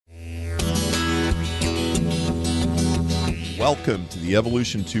Welcome to the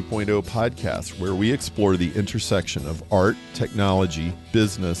Evolution 2.0 podcast, where we explore the intersection of art, technology,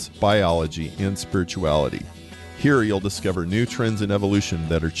 business, biology, and spirituality. Here you'll discover new trends in evolution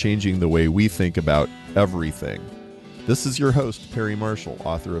that are changing the way we think about everything. This is your host, Perry Marshall,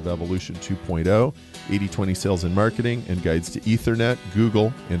 author of Evolution 2.0, 80/20 Sales and Marketing, and Guides to Ethernet,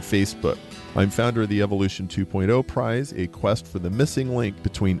 Google, and Facebook. I'm founder of the Evolution 2.0 Prize, a quest for the missing link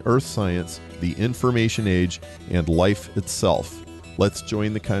between earth science, the information age, and life itself. Let's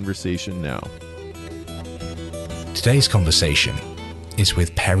join the conversation now. Today's conversation is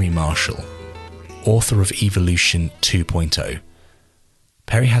with Perry Marshall, author of Evolution 2.0.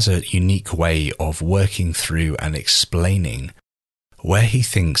 Perry has a unique way of working through and explaining where he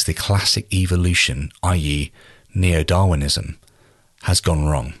thinks the classic evolution, i.e. Neo-Darwinism, has gone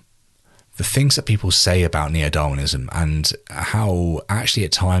wrong. The things that people say about Neo-Darwinism and how actually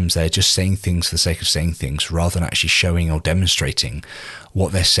at times they're just saying things for the sake of saying things rather than actually showing or demonstrating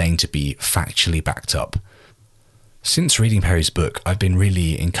what they're saying to be factually backed up. Since reading Perry's book, I've been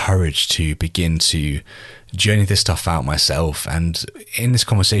really encouraged to begin to journey this stuff out myself. And in this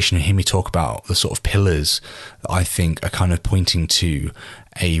conversation, you hear me talk about the sort of pillars that I think are kind of pointing to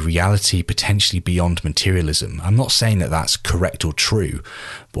a reality potentially beyond materialism. I'm not saying that that's correct or true,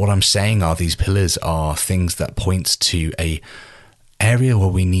 but what I'm saying are these pillars are things that point to a area where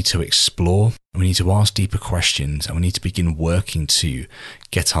we need to explore, we need to ask deeper questions, and we need to begin working to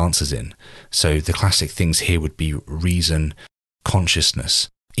get answers in. So the classic things here would be reason, consciousness,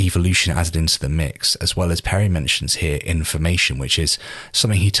 evolution added into the mix, as well as Perry mentions here information, which is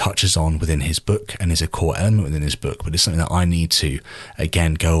something he touches on within his book and is a core element within his book, but it's something that I need to,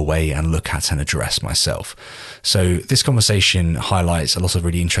 again, go away and look at and address myself. So this conversation highlights a lot of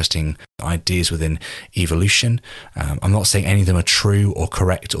really interesting ideas within evolution. I'm not saying any of them are true or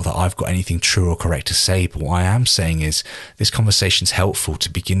correct, or that I've got anything true or correct to say, but what I am saying is this conversation is helpful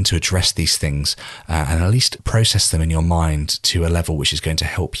to begin to address these things and at least process them in your mind to a level which is going to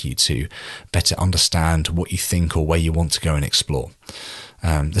help you to better understand what you think or where you want to go and explore.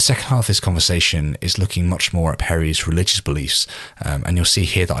 The second half of this conversation is looking much more at Perry's religious beliefs, and you'll see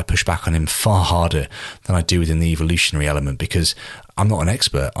here that I push back on him far harder than I do within the evolutionary element, because I'm not an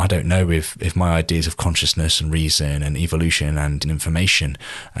expert. I don't know if my ideas of consciousness and reason and evolution and information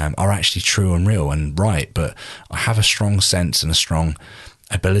are actually true and real and right, but I have a strong sense and a strong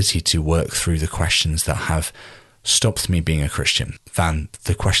ability to work through the questions that have stopped me being a Christian than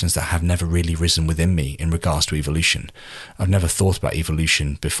the questions that have never really risen within me in regards to evolution. I've never thought about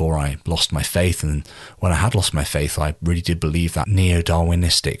evolution before I lost my faith, and when I had lost my faith, I really did believe that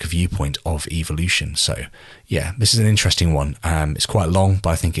neo-Darwinistic viewpoint of evolution. So yeah, this is an interesting one. It's quite long,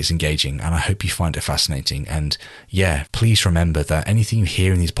 but I think it's engaging, and I hope you find it fascinating. And yeah, please remember that anything you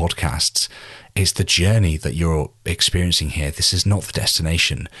hear in these podcasts, it's the journey that you're experiencing here. This is not the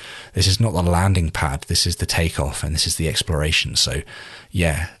destination. This is not the landing pad. This is the takeoff, and this is the exploration. So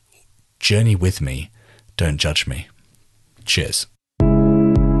yeah, journey with me. Don't judge me. Cheers.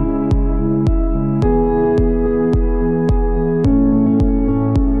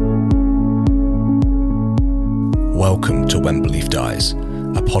 Welcome to When Belief Dies,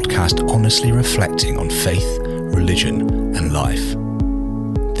 a podcast honestly reflecting on faith, religion, and life.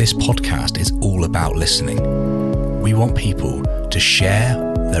 This podcast is all about listening. We want people to share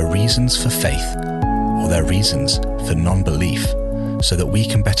their reasons for faith or their reasons for non-belief so that we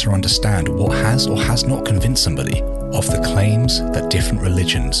can better understand what has or has not convinced somebody of the claims that different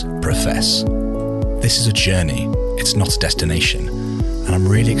religions profess. This is a journey, it's not a destination, and I'm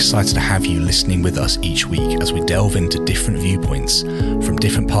really excited to have you listening with us each week as we delve into different viewpoints from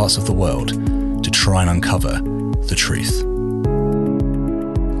different parts of the world to try and uncover the truth.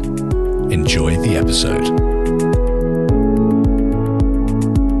 Enjoy the episode.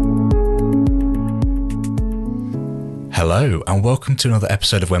 Hello, and welcome to another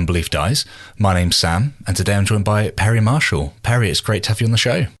episode of When Belief Dies. My name's Sam, and today I'm joined by Perry Marshall. Perry, it's great to have you on the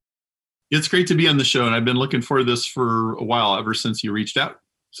show. It's great to be on the show, and I've been looking for this for a while, ever since you reached out.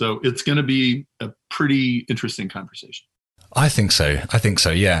 So it's going to be a pretty interesting conversation. I think so.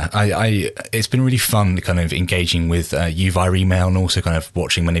 Yeah. It's been really fun kind of engaging with you via email, and also kind of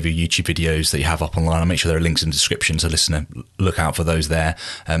watching many of your YouTube videos that you have up online. I'll make sure there are links in the description, so listener, look out for those there.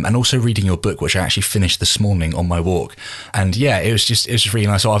 And also reading your book, which I actually finished this morning on my walk. And yeah, it was just really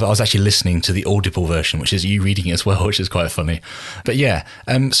nice. So I was actually listening to the Audible version, which is you reading it as well, which is quite funny. But yeah,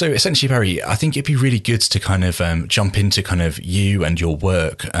 so essentially, Perry, I think it'd be really good to kind of jump into kind of you and your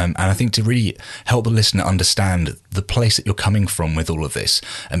work. And I think to really help the listener understand the place that you're coming from with all of this.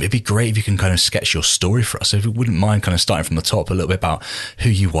 It'd be great if you can kind of sketch your story for us. So if you wouldn't mind kind of starting from the top, a little bit about who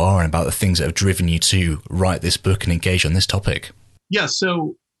you are and about the things that have driven you to write this book and engage on this topic. Yeah,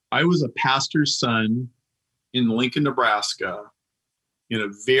 so I was a pastor's son in Lincoln, Nebraska, in a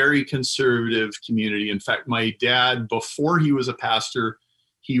very conservative community. In fact, my dad, before he was a pastor,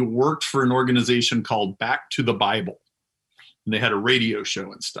 he worked for an organization called Back to the Bible. And they had a radio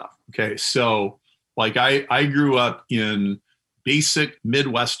show and stuff. Okay. So like I grew up in basic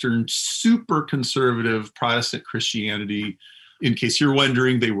Midwestern, super conservative Protestant Christianity. In case you're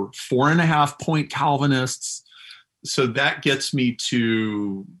wondering, they were 4.5-point Calvinists. So that gets me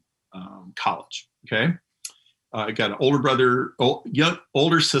to college. Okay. I got an older brother,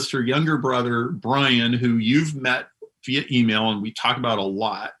 older sister, younger brother, Brian, who you've met via email and we talk about a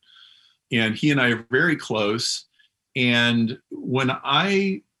lot. And he and I are very close. And when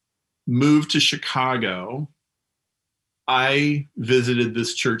I moved to Chicago, I visited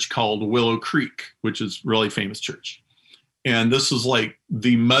this church called Willow Creek, which is a really famous church. And this is like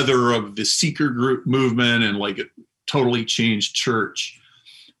the mother of the seeker group movement and like a totally changed church.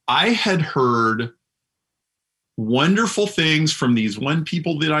 I had heard wonderful things from these one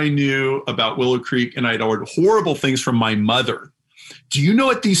people that I knew about Willow Creek, and I'd heard horrible things from my mother. Do you know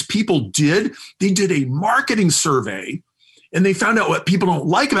what these people did? They did a marketing survey and they found out what people don't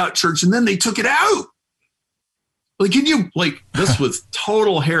like about church and then they took it out. Like, this was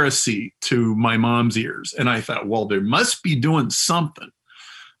total heresy to my mom's ears. And I thought, well, there must be doing something.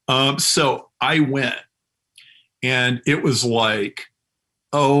 So I went and it was like,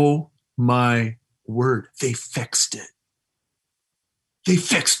 oh my word, they fixed it. They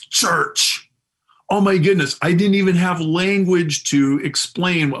fixed church. Oh my goodness, I didn't even have language to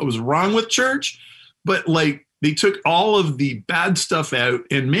explain what was wrong with church, but like they took all of the bad stuff out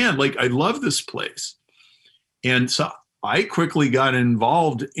and man, like I love this place. And so I quickly got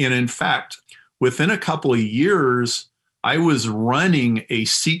involved. And in fact, within a couple of years, I was running a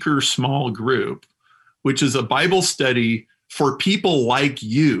seeker small group, which is a Bible study for people like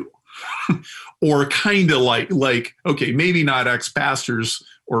you. Or kind of like, okay, maybe not ex-pastors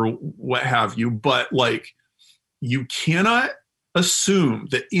or what have you, but like you cannot assume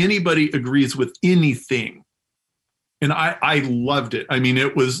that anybody agrees with anything. And I loved it. I mean,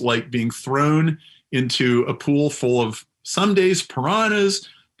 it was like being thrown into a pool full of some days piranhas,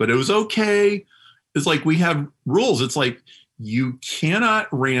 but it was okay. It's like we have rules. It's like you cannot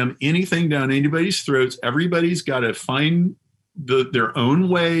ram anything down anybody's throats. Everybody's got to find their own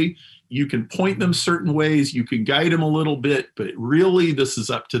way. You can point them certain ways, you can guide them a little bit, but really this is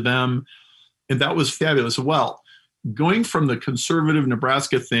up to them. And that was fabulous. Well, going from the conservative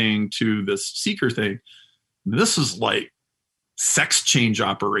Nebraska thing to this seeker thing, this is like sex change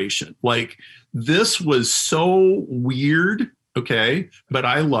operation. Like this was so weird, okay, but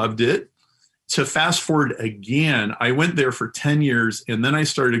I loved it. To fast forward again, I went there for 10 years and then I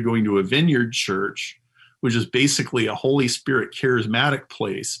started going to a Vineyard Church, which is basically a Holy Spirit charismatic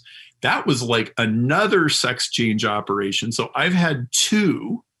place. That was like another sex change operation. So I've had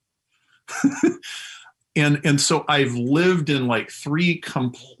two. and so I've lived in like three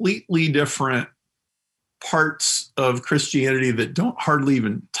completely different parts of Christianity that don't hardly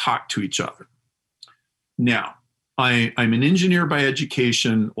even talk to each other. Now, I'm an engineer by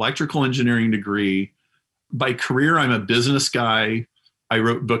education, electrical engineering degree. By career, I'm a business guy. I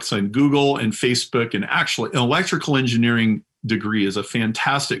wrote books on Google and Facebook, and actually an electrical engineering degree is a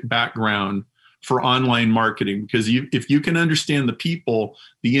fantastic background for online marketing because if you can understand the people,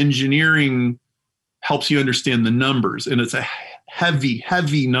 the engineering helps you understand the numbers, and it's a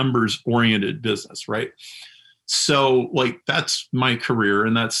heavy numbers oriented business, right? So like that's my career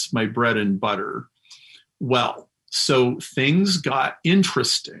and that's my bread and butter. Well, so things got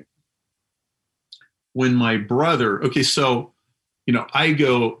interesting when my brother, okay, so I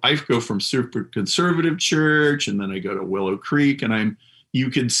go from super conservative church and then I go to Willow Creek and you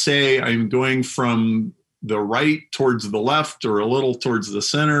could say I'm going from the right towards the left or a little towards the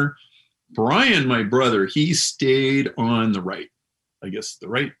center. Brian, my brother, he stayed on the right. I guess the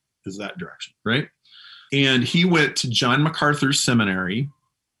right is that direction, right? And he went to John MacArthur Seminary,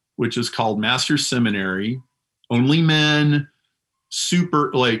 which is called Master's Seminary, only men,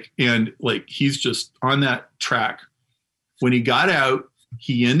 super he's just on that track. When he got out,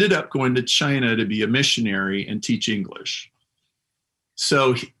 he ended up going to China to be a missionary and teach English.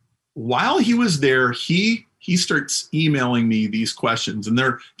 So while he was there, he starts emailing me these questions, and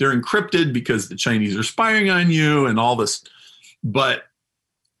they're encrypted because the Chinese are spying on you and all this. But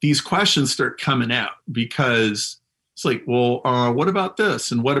these questions start coming out because it's like, well, what about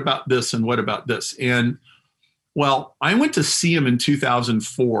this? And what about this? And what about this? And Well, I went to see him in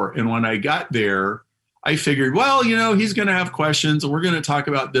 2004. And when I got there, I figured, well, he's going to have questions and we're going to talk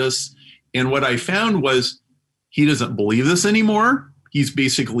about this. And what I found was he doesn't believe this anymore. He's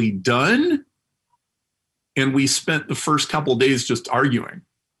basically done. And we spent the first couple of days just arguing.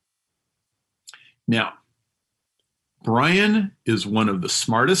 Now, Brian is one of the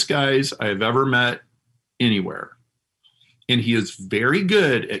smartest guys I've ever met anywhere. And he is very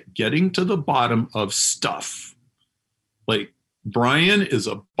good at getting to the bottom of stuff. Like, Brian is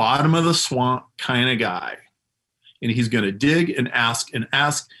a bottom of the swamp kind of guy. And he's going to dig and ask and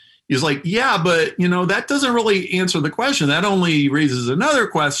ask. He's like, yeah, but, that doesn't really answer the question. That only raises another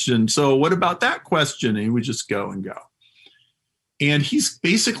question. So what about that question? And he would just go and go. And he's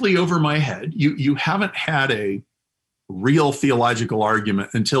basically over my head. You haven't had a real theological argument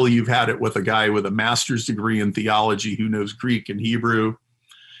until you've had it with a guy with a master's degree in theology who knows Greek and Hebrew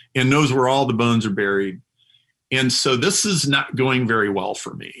and knows where all the bones are buried. And so this is not going very well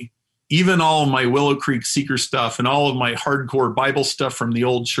for me. Even all of my Willow Creek Seeker stuff and all of my hardcore Bible stuff from the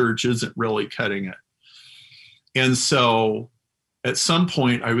old church isn't really cutting it. And so at some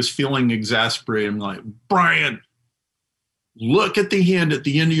point I was feeling exasperated. I'm like, Brian, look at the hand at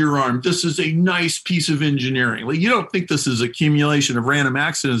the end of your arm. This is a nice piece of engineering. Like, you don't think this is accumulation of random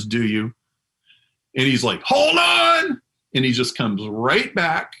accidents, do you? And he's like, hold on. And he just comes right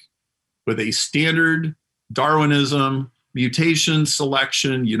back with a standard Darwinism, mutation,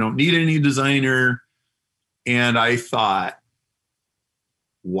 selection. You don't need any designer. And I thought,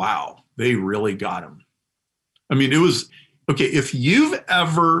 wow, they really got him. I mean, it was, okay, if you've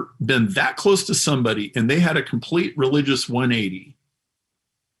ever been that close to somebody and they had a complete religious 180,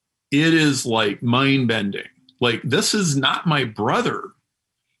 it is like mind bending. Like, this is not my brother.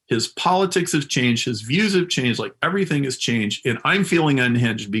 His politics have changed. His views have changed. Like, everything has changed. And I'm feeling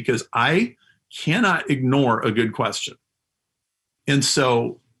unhinged because I cannot ignore a good question. And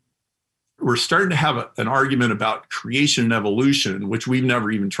so we're starting to have an argument about creation and evolution, which we've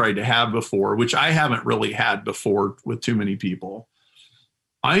never even tried to have before, which I haven't really had before with too many people.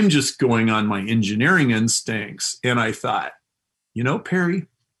 I'm just going on my engineering instincts. And I thought, Perry,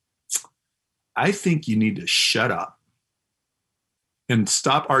 I think you need to shut up and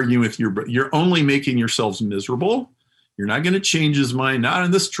stop arguing with you're only making yourselves miserable. You're not going to change his mind, not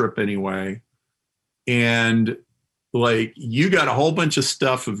on this trip anyway. And like, you got a whole bunch of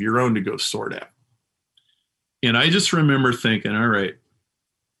stuff of your own to go sort out. And I just remember thinking, all right,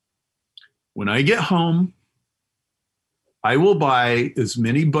 when I get home, I will buy as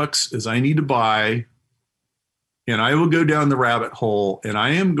many books as I need to buy, and I will go down the rabbit hole, and I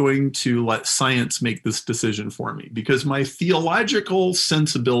am going to let science make this decision for me, because my theological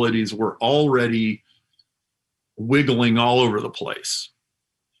sensibilities were already wiggling all over the place.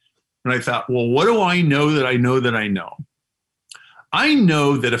 And I thought, well, what do I know that I know that I know? I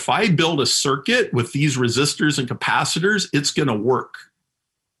know that if I build a circuit with these resistors and capacitors, it's going to work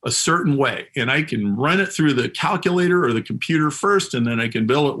a certain way. And I can run it through the calculator or the computer first, and then I can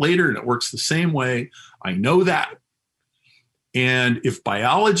build it later, and it works the same way. I know that. And if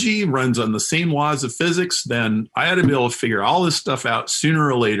biology runs on the same laws of physics, then I ought to be able to figure all this stuff out sooner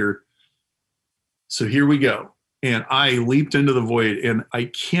or later. So here we go. And I leaped into the void, and I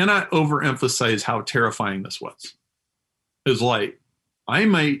cannot overemphasize how terrifying this was. It was like, I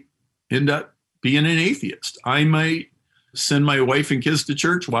might end up being an atheist. I might send my wife and kids to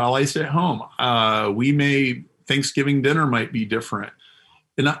church while I stay at home. Thanksgiving dinner might be different.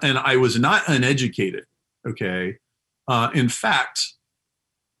 And I was not uneducated, okay? In fact,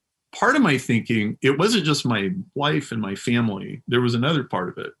 part of my thinking, it wasn't just my wife and my family. There was another part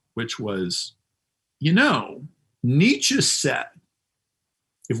of it, which was, Nietzsche said,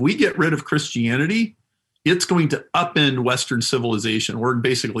 if we get rid of Christianity, it's going to upend Western civilization. We're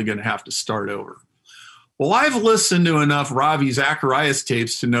basically going to have to start over. Well, I've listened to enough Ravi Zacharias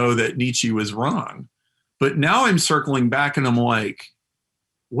tapes to know that Nietzsche was wrong. But now I'm circling back and I'm like,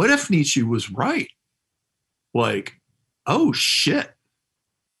 what if Nietzsche was right? Like, oh shit.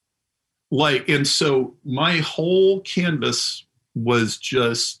 Like, and so my whole canvas was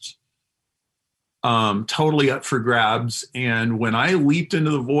just totally up for grabs. And when I leaped into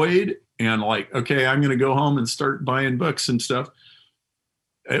the void and like, okay, I'm going to go home and start buying books and stuff,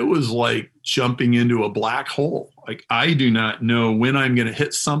 it was like jumping into a black hole. Like, I do not know when I'm going to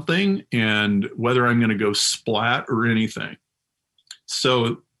hit something and whether I'm going to go splat or anything.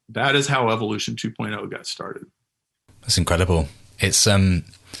 So that is how Evolution 2.0 got started. That's incredible. It's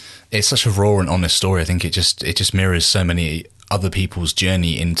such a raw and honest story. I think it just mirrors so many other people's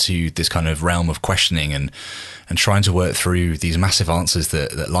journey into this kind of realm of questioning and trying to work through these massive answers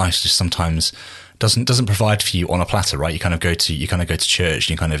that life just sometimes doesn't provide for you on a platter, right? You kind of go to church and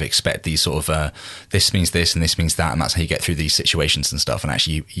you kind of expect these sort of this means this and this means that, and that's how you get through these situations and stuff. And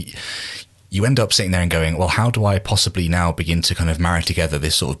actually you end up sitting there and going, well, how do I possibly now begin to kind of marry together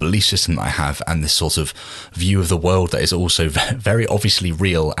this sort of belief system that I have and this sort of view of the world that is also very obviously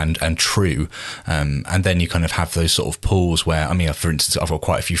real and true. And then you kind of have those sort of pulls where, I mean, for instance, I've got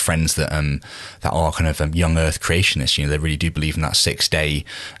quite a few friends that are kind of young earth creationists, you know, they really do believe in that sixth day.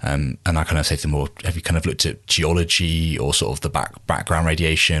 And I kind of say to them, well, have you kind of looked at geology or sort of the background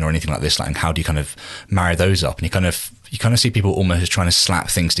radiation or anything like this? Like, and how do you kind of marry those up? And you kind of see people almost trying to slap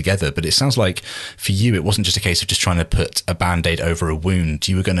things together, but it sounds like for you, it wasn't just a case of just trying to put a Band-Aid over a wound.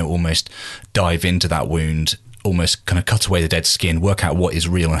 You were going to almost dive into that wound, almost kind of cut away the dead skin, work out what is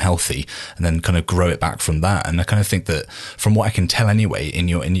real and healthy, and then kind of grow it back from that. And I kind of think that from what I can tell anyway, in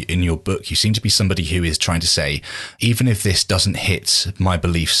your book, you seem to be somebody who is trying to say, even if this doesn't hit my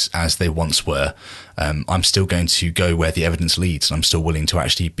beliefs as they once were, I'm still going to go where the evidence leads. And I'm still willing to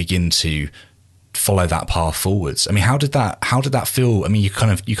actually begin to follow that path forwards. I mean, how did that feel? I mean, you kind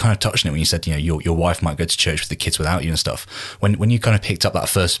of touched on it when you said, you know, your wife might go to church with the kids without you and stuff. When you kind of picked up that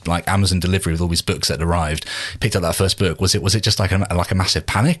first, like, Amazon delivery with all these books that arrived, picked up that first book, was it just like a massive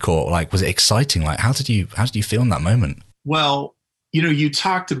panic, or like, was it exciting? Like, how did you feel in that moment? Well, you know, you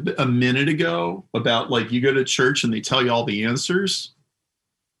talked a minute ago about, like, you go to church and they tell you all the answers.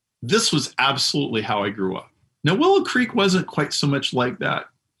 This was absolutely how I grew up. Now, Willow Creek wasn't quite so much like that.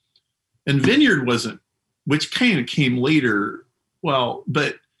 And Vineyard wasn't, which kind of came later. Well,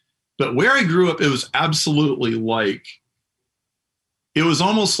 but where I grew up, it was absolutely like, it was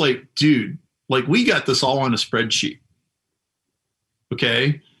almost like, dude, like, we got this all on a spreadsheet.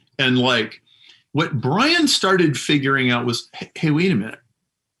 Okay. And like, what Brian started figuring out was, hey, wait a minute.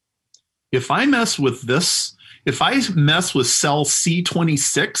 If I mess with this, if I mess with cell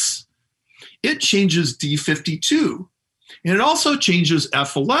C26, it changes D52. And it also changes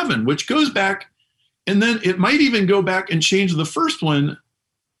F11, which goes back, and then it might even go back and change the first one.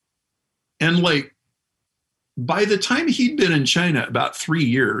 And like, by the time he'd been in China about 3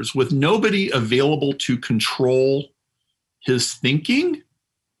 years with nobody available to control his thinking,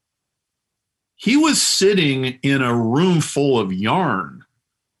 he was sitting in a room full of yarn.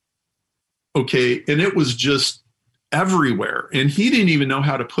 Okay. And it was just everywhere. And he didn't even know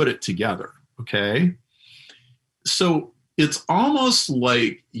how to put it together. Okay. So it's almost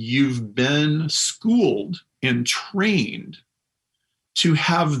like you've been schooled and trained to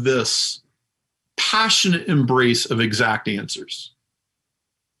have this passionate embrace of exact answers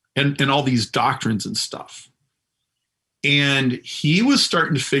and all these doctrines and stuff. And he was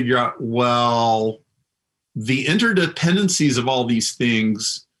starting to figure out, well, the interdependencies of all these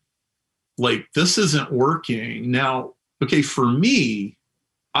things, like, this isn't working. Now, okay, for me,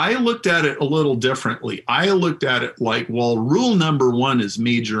 I looked at it a little differently. I looked at it like, well, rule number one is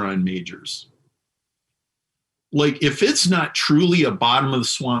major on majors. Like, if it's not truly a bottom of the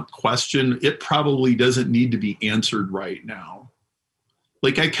swamp question, it probably doesn't need to be answered right now.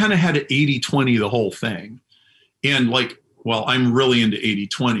 Like, I kind of had an 80-20 the whole thing. And like, well, I'm really into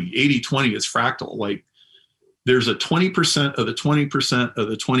 80-20. 80-20 is fractal. Like, there's a 20% of the 20% of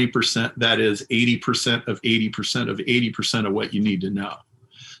the 20% that is 80% of 80% of 80% of what you need to know.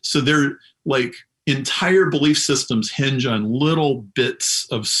 So they're like, entire belief systems hinge on little bits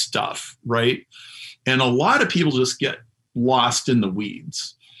of stuff, right? And a lot of people just get lost in the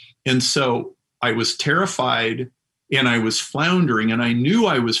weeds. And so I was terrified and I was floundering, and I knew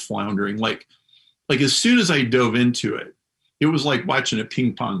I was floundering. Like as soon as I dove into it, it was like watching a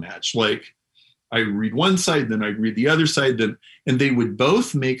ping pong match. Like, I read one side, then I read the other side, and they would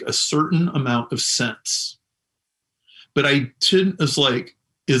both make a certain amount of sense. But was like,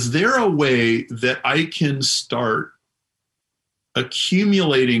 is there a way that I can start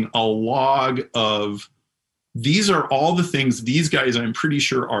accumulating a log of, these are all the things these guys I'm pretty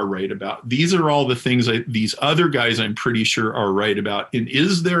sure are right about. These are all the things these other guys I'm pretty sure are right about. And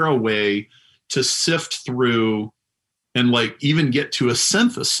is there a way to sift through and like even get to a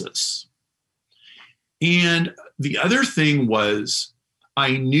synthesis? And the other thing was,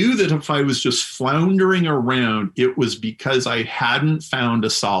 I knew that if I was just floundering around, it was because I hadn't found a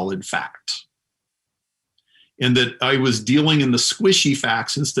solid fact. And that I was dealing in the squishy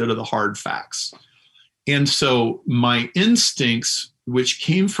facts instead of the hard facts. And so my instincts, which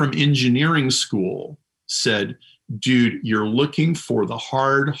came from engineering school, said, dude, you're looking for the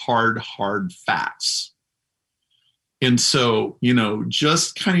hard facts. And so, you know,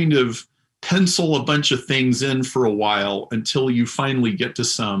 just kind of pencil a bunch of things in for a while until you finally get to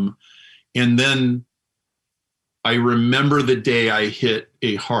some. And then I remember the day I hit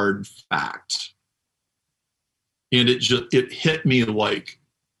a hard fact. And it hit me like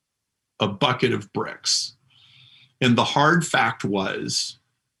a bucket of bricks. And the hard fact was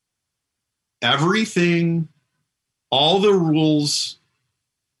everything, all the rules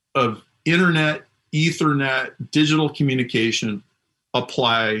of internet, Ethernet, digital communication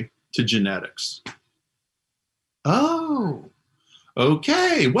apply to genetics. Oh,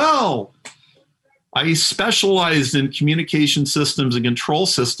 okay. Well, I specialized in communication systems and control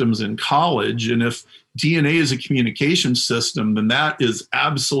systems in college. And if DNA is a communication system, then that is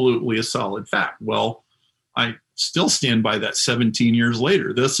absolutely a solid fact. Well, I still stand by that 17 years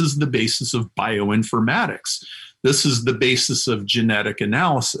later. This is the basis of bioinformatics. This is the basis of genetic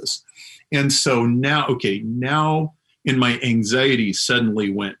analysis. And so now in my anxiety suddenly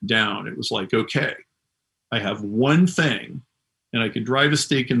went down. It was like, okay, I have one thing and I could drive a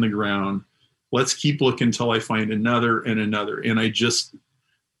stake in the ground. Let's keep looking until I find another and another. And I just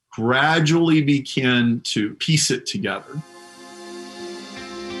gradually began to piece it together.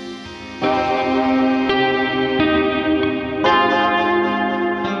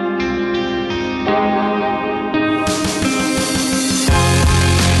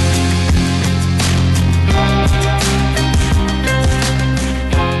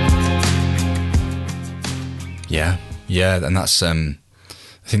 Yeah, and that's I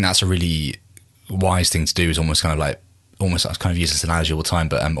think that's a really wise thing to do. Is almost kind of I kind of use this analogy all the time,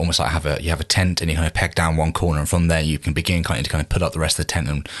 but almost like you have a tent and you kind of peg down one corner, and from there you can begin to put up the rest of the tent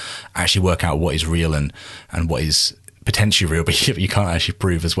and actually work out what is real and what is potentially real, but you can't actually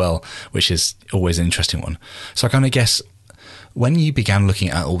prove as well, which is always an interesting one. So I kind of guess when you began looking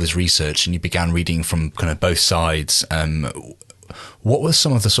at all this research and you began reading from kind of both sides, what were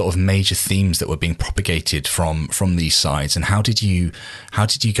some of the sort of major themes that were being propagated from these sides, and how did you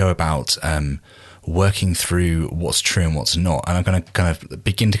go about working through what's true and what's not? And I'm going to kind of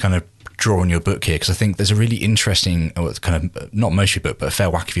begin to kind of draw on your book here, because I think there's a really interesting, kind of not most of your book, but a fair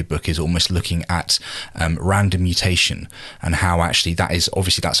whack of your book is almost looking at random mutation and how actually that's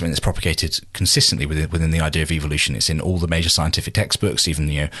something that's propagated consistently within the idea of evolution. It's in all the major scientific textbooks.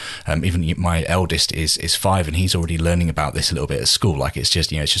 Even my eldest is 5 and he's already learning about this a little bit at school. Like it's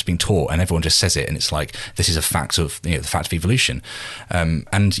just been taught and everyone just says it, and it's like this is a fact of the fact of evolution. And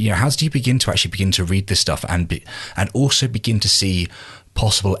how did you begin to read this stuff and also begin to see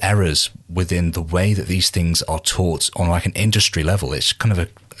possible errors within the way that these things are taught on like an industry level? It's kind of a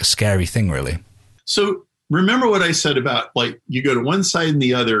scary thing, really. So remember what I said about like you go to one side and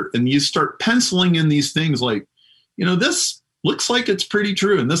the other and you start penciling in these things like, this looks like it's pretty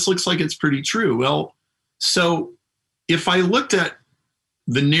true and this looks like it's pretty true. Well, so if I looked at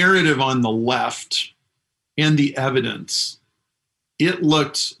the narrative on the left and the evidence, it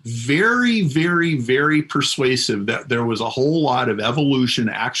looked very, very, very persuasive that there was a whole lot of evolution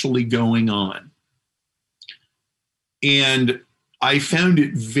actually going on. And I found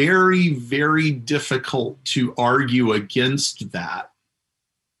it very, very difficult to argue against that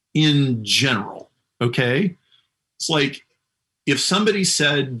in general, okay? It's like if somebody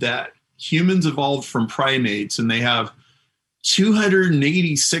said that humans evolved from primates and they have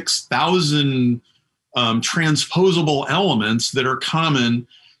 286,000 transposable elements that are common,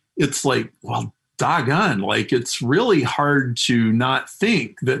 it's like, well, doggone, like it's really hard to not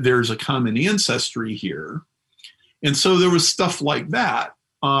think that there's a common ancestry here. And so there was stuff like that.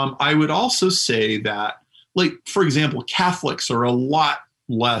 I would also say that, like, for example, Catholics are a lot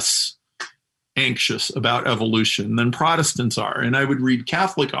less anxious about evolution than Protestants are. And I would read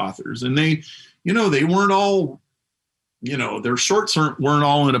Catholic authors and they weren't all, their shorts weren't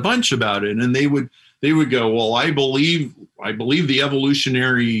all in a bunch about it. And they would go, well, I believe the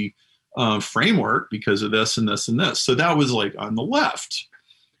evolutionary framework because of this and this and this. So that was like on the left.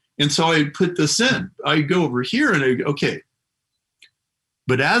 And so I put this in. I go over here and I go, okay.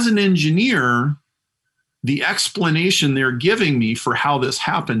 But as an engineer, the explanation they're giving me for how this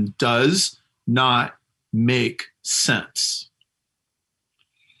happened does not make sense.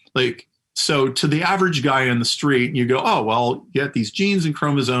 Like, so to the average guy on the street, you go, oh, well, you get these genes and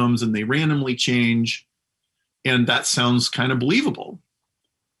chromosomes and they randomly change. And that sounds kind of believable.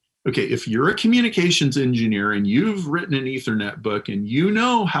 Okay, if you're a communications engineer and you've written an Ethernet book and you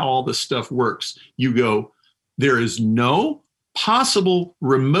know how all this stuff works, you go, there is no possible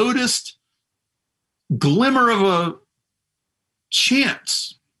remotest glimmer of a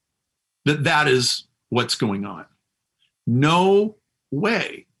chance that is what's going on. No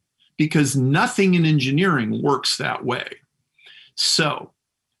way. Because nothing in engineering works that way. So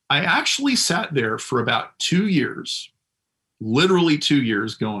I actually sat there for about 2 years, literally 2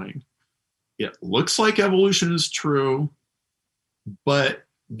 years going, it looks like evolution is true, but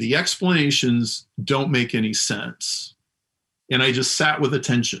the explanations don't make any sense. And I just sat with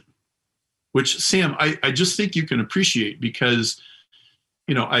attention, which, Sam, I just think you can appreciate because,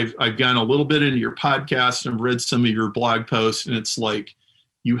 you know, I've gone a little bit into your podcast and I've read some of your blog posts, and it's like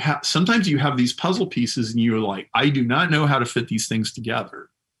sometimes you have these puzzle pieces and you're like, I do not know how to fit these things together.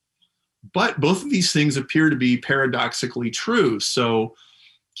 But both of these things appear to be paradoxically true. So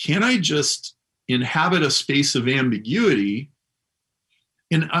can I just inhabit a space of ambiguity?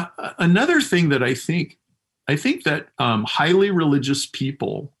 And another thing that I think that highly religious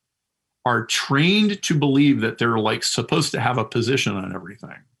people are trained to believe that they're like supposed to have a position on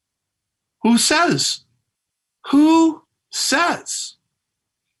everything. Who says? Who says?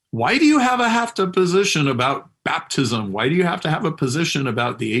 Why do you have to position about baptism? Why do you have to have a position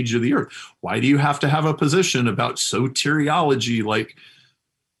about the age of the earth? Why do you have to have a position about soteriology? Like,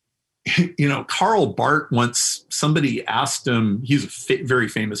 you know, Karl Barth once, somebody asked him, he's a very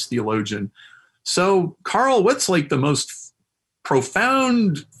famous theologian. So, Karl, what's like the most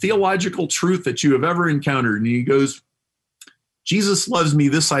profound theological truth that you have ever encountered? And he goes, Jesus loves me,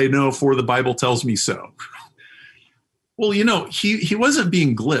 this I know, for the Bible tells me so. Well, you know, he wasn't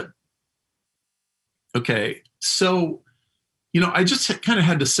being glib. Okay, so, you know, I just kind of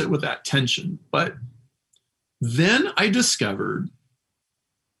had to sit with that tension. But then I discovered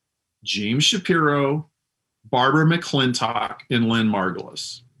James Shapiro, Barbara McClintock, and Lynn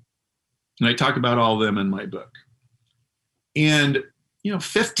Margulis. And I talk about all of them in my book. And, you know,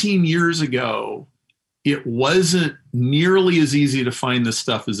 15 years ago, it wasn't nearly as easy to find this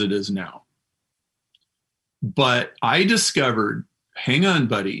stuff as it is now. But I discovered, hang on,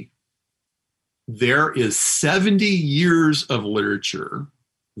 buddy, there is 70 years of literature,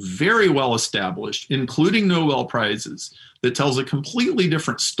 very well established, including Nobel Prizes, that tells a completely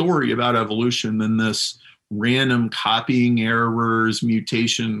different story about evolution than this random copying errors,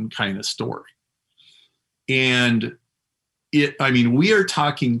 mutation kind of story. And we are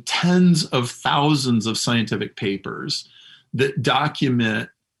talking tens of thousands of scientific papers that document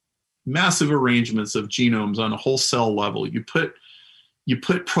massive arrangements of genomes on a whole cell level. You put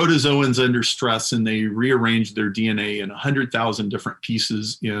protozoans under stress and they rearrange their DNA in 100,000 different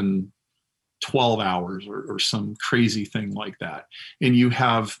pieces in 12 hours or some crazy thing like that. And you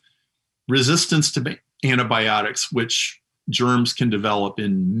have resistance to antibiotics, which germs can develop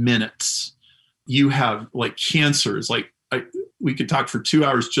in minutes. You have like cancers, we could talk for 2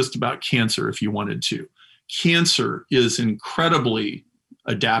 hours just about cancer if you wanted to. Cancer is incredibly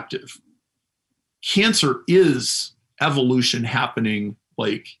adaptive. Cancer is evolution happening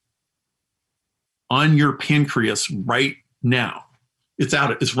like on your pancreas right now.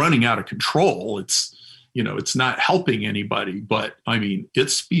 It's running out of control. It's, you know, it's not helping anybody, but I mean,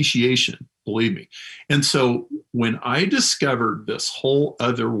 it's speciation, believe me. And so when I discovered this whole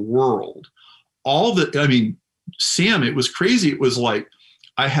other world, Sam, it was crazy. It was like,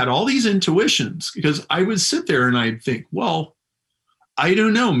 I had all these intuitions because I would sit there and I'd think, well, I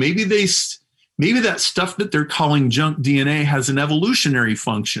don't know, maybe that stuff that they're calling junk DNA has an evolutionary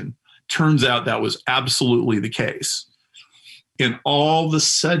function. Turns out that was absolutely the case. And all of a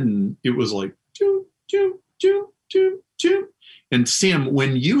sudden it was like, doo, doo, doo, doo, doo. And Sam,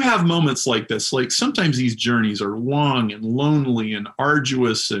 when you have moments like this, like sometimes these journeys are long and lonely and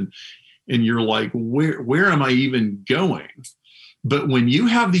arduous and you're like, where am I even going? But when you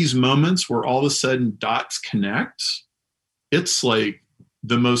have these moments where all of a sudden dots connect, it's like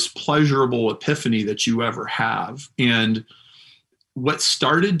the most pleasurable epiphany that you ever have. And what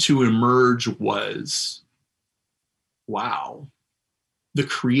started to emerge was, wow, the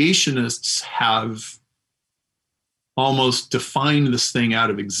creationists have almost defined this thing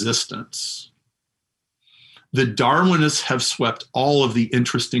out of existence. The Darwinists have swept all of the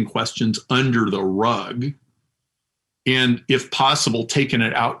interesting questions under the rug and, if possible, taken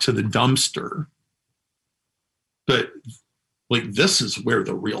it out to the dumpster. But like, this is where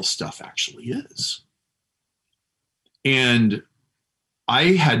the real stuff actually is. And I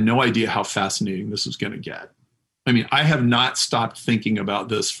had no idea how fascinating this was going to get. I mean, I have not stopped thinking about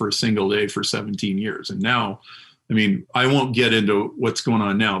this for a single day for 17 years. And now, I mean, I won't get into what's going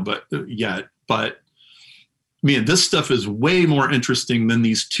on now, but man, this stuff is way more interesting than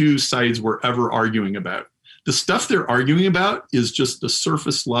these two sides were ever arguing about. The stuff they're arguing about is just the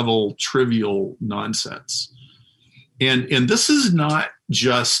surface level, trivial nonsense. And this is not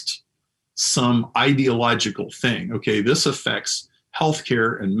just some ideological thing. Okay, this affects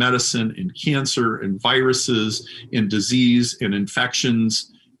healthcare and medicine and cancer and viruses and disease and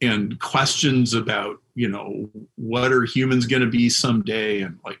infections and questions about, you know, what are humans going to be someday?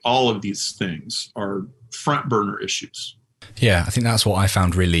 And like all of these things are front burner issues. Yeah, I think that's what I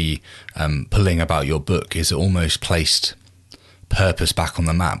found really pulling about your book, is it almost placed purpose back on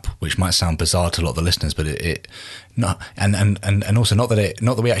the map, which might sound bizarre to a lot of the listeners, but it not, and also not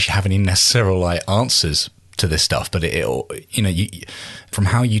that we actually have any necessary like answers to this stuff, but you from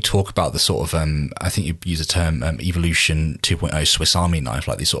how you talk about the sort of I think you use the term evolution 2.0 Swiss Army knife,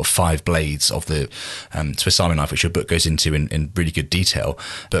 like these sort of 5 blades of the Swiss Army knife, which your book goes into in really good detail,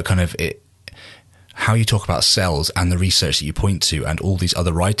 but kind of how you talk about cells and the research that you point to and all these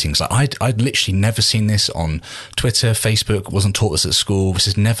other writings. Like I'd literally never seen this on Twitter, Facebook, wasn't taught this at school. This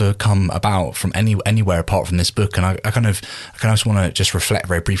has never come about from anywhere apart from this book. And I kind of just want to just reflect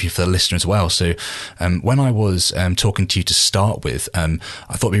very briefly for the listener as well. So when I was talking to you to start with, I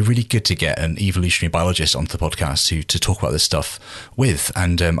thought it'd be really good to get an evolutionary biologist onto the podcast to talk about this stuff with.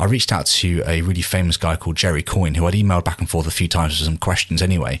 And I reached out to a really famous guy called Jerry Coyne, who I'd emailed back and forth a few times with some questions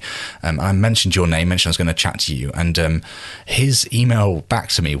anyway. I mentioned your name, mentioned I was going to chat to you, and his email back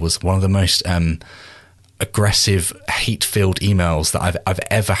to me was one of the most aggressive, hate-filled emails that I've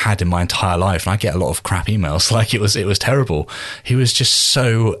ever had in my entire life. And I get a lot of crap emails. Like it was terrible. He was just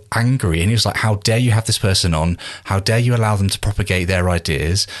so angry, and he was like, "How dare you have this person on? How dare you allow them to propagate their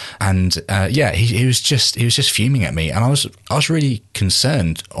ideas?" And he was just fuming at me, and I was really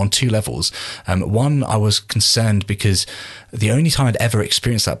concerned on 2 levels. One, I was concerned because the only time I'd ever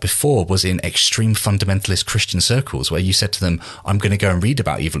experienced that before was in extreme fundamentalist Christian circles, where you said to them, "I'm going to go and read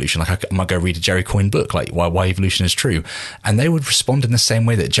about evolution. Like I might go read a Jerry Coyne book, like why evolution is true." And they would respond in the same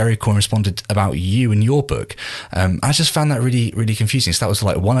way that Jerry Coyne responded about you and your book. I just found that really, really confusing. So that was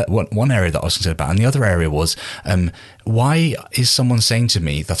like one area that I was concerned about. And the other area was, why is someone saying to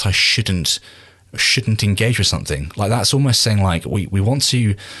me that I shouldn't engage with something? Like that's almost saying like we want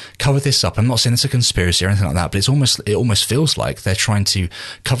to cover this up. I'm not saying it's a conspiracy or anything like that, but it almost feels like they're trying to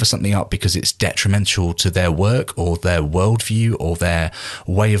cover something up because it's detrimental to their work or their worldview or their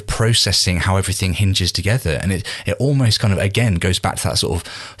way of processing how everything hinges together. And it almost kind of again goes back to that sort of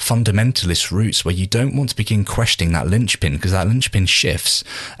fundamentalist roots where you don't want to begin questioning that linchpin, because that linchpin shifts,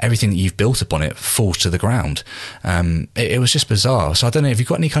 everything that you've built upon it falls to the ground. It was just bizarre. So I don't know if you've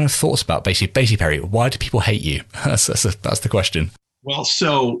got any kind of thoughts about basically Perry, why do people hate you? That's the question. Well,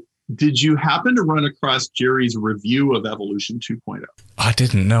 so did you happen to run across Jerry's review of Evolution 2.0? I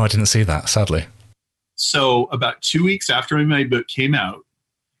didn't. No, I didn't see that, sadly. So about 2 weeks after my book came out,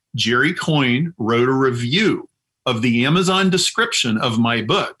 Jerry Coyne wrote a review of the Amazon description of my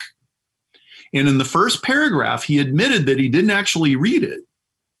book. And in the first paragraph, he admitted that he didn't actually read it.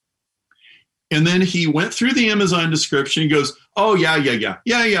 And then he went through the Amazon description. He goes, "Oh, yeah.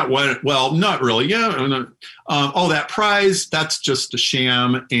 Well, not really. Yeah. Oh, that prize, that's just a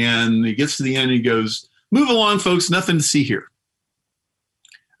sham." And he gets to the end and he goes, "Move along, folks. Nothing to see here."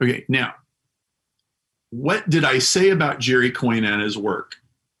 Okay. Now, what did I say about Jerry Coyne and his work?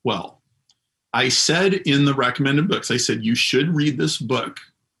 Well, I said in the recommended books, I said, you should read this book,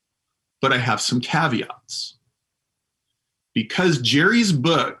 but I have some caveats. Because Jerry's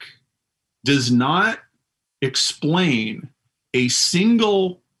book does not explain a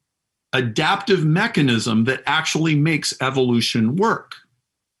single adaptive mechanism that actually makes evolution work.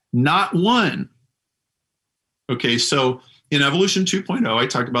 Not one. Okay, so in Evolution 2.0, I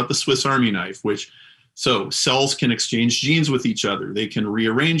talked about the Swiss Army knife, so cells can exchange genes with each other. They can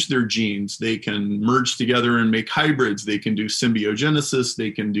rearrange their genes. They can merge together and make hybrids. They can do symbiogenesis.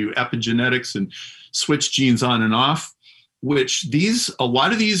 They can do epigenetics and switch genes on and off. A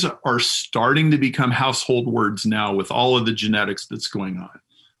lot of these are starting to become household words now with all of the genetics that's going on.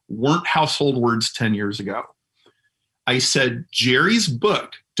 Weren't household words 10 years ago. I said, Jerry's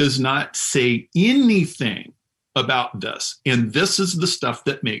book does not say anything about this. And this is the stuff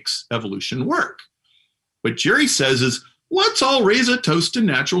that makes evolution work. What Jerry says is, let's all raise a toast to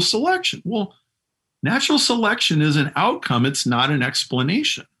natural selection. Well, natural selection is an outcome. It's not an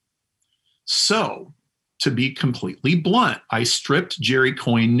explanation. So, to be completely blunt, I stripped Jerry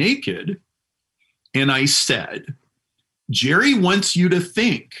Coyne naked and I said, Jerry wants you to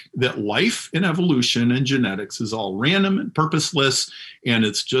think that life and evolution and genetics is all random and purposeless and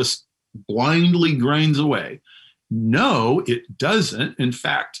it's just blindly grinds away. No, it doesn't. In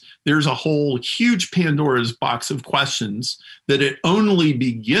fact, there's a whole huge Pandora's box of questions that it only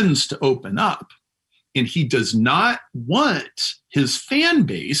begins to open up. And he does not want his fan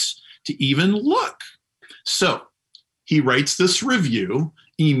base to even look. So he writes this review.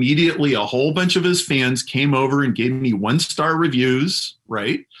 Immediately, a whole bunch of his fans came over and gave me 1-star reviews,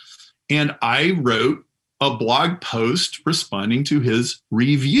 right? And I wrote a blog post responding to his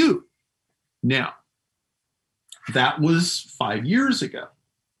review. Now, that was 5 years ago.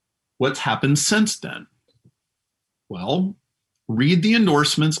 What's happened since then? Well, read the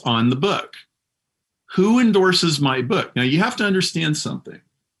endorsements on the book. Who endorses my book? Now, you have to understand something.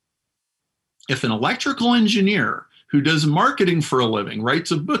 If an electrical engineer who does marketing for a living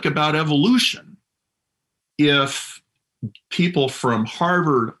writes a book about evolution, if people from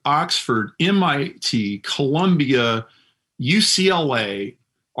Harvard, Oxford, MIT, Columbia, UCLA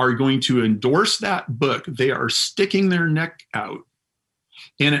are going to endorse that book, they are sticking their neck out.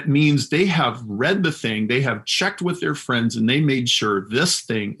 And it means they have read the thing, they have checked with their friends, and they made sure this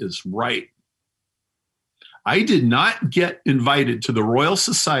thing is right. I did not get invited to the Royal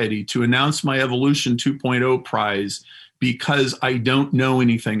Society to announce my Evolution 2.0 prize because I don't know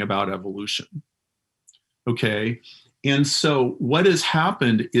anything about evolution. Okay. And so what has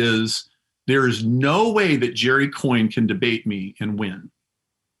happened is there is no way that Jerry Coyne can debate me and win.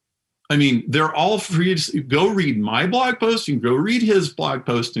 I mean, they're all free to go read my blog post and go read his blog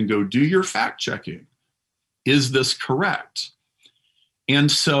post and go do your fact checking. Is this correct?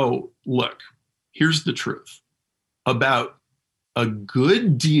 And so, look, here's the truth. About a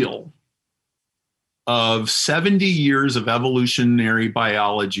good deal of 70 years of evolutionary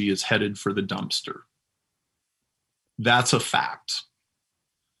biology is headed for the dumpster. That's a fact.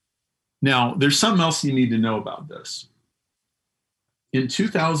 Now, there's something else you need to know about this. In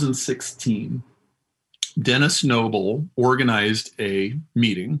 2016, Dennis Noble organized a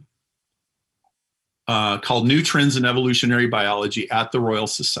meeting called New Trends in Evolutionary Biology at the Royal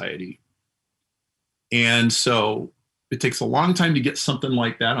Society. And so it takes a long time to get something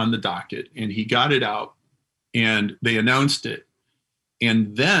like that on the docket. And he got it out and they announced it.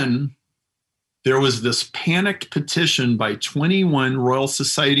 And then there was this panicked petition by 21 Royal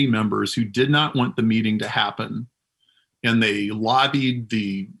Society members who did not want the meeting to happen. And they lobbied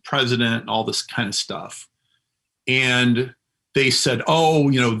the president and all this kind of stuff. And they said, oh,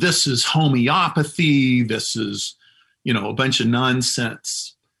 this is homeopathy. This is, a bunch of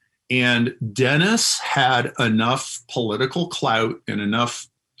nonsense. And Dennis had enough political clout and enough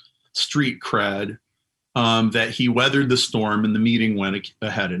street cred that he weathered the storm and the meeting went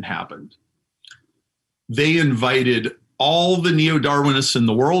ahead and happened. They invited all the neo-Darwinists in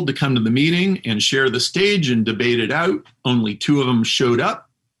the world to come to the meeting and share the stage and debate it out. Only 2 of them showed up,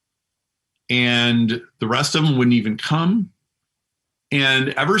 and the rest of them wouldn't even come. And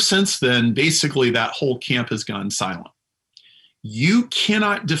ever since then, basically that whole camp has gone silent. You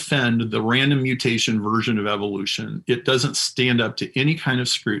cannot defend the random mutation version of evolution. It doesn't stand up to any kind of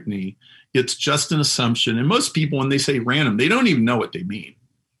scrutiny. It's just an assumption. And most people, when they say random, they don't even know what they mean.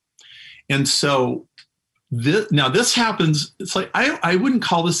 And so this happens. It's like, I wouldn't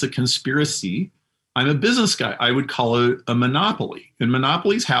call this a conspiracy. I'm a business guy. I would call it a monopoly. And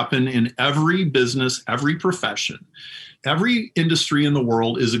monopolies happen in every business, every profession. Every industry in the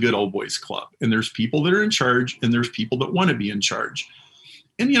world is a good old boys club. And there's people that are in charge and there's people that want to be in charge.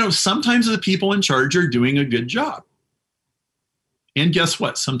 And, sometimes the people in charge are doing a good job. And guess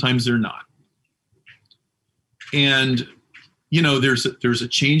what? Sometimes they're not. And, there's a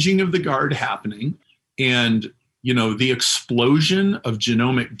changing of the guard happening. And, the explosion of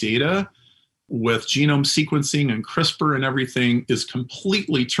genomic data with genome sequencing and CRISPR and everything is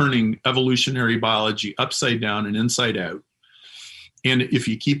completely turning evolutionary biology upside down and inside out. And if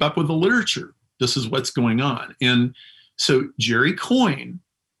you keep up with the literature, this is what's going on. And so Jerry Coyne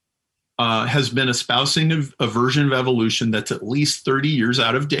has been espousing a version of evolution that's at least 30 years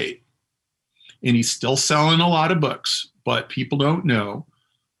out of date. And he's still selling a lot of books, but people don't know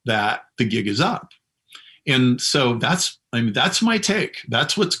that the gig is up. And so that's my take.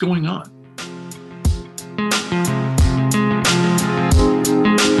 That's what's going on.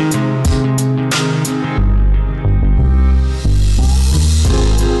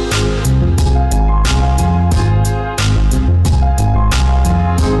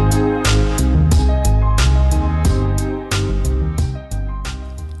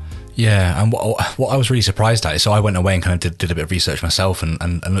 Yeah, and what I was really surprised at is, so I went away and kind of did a bit of research myself and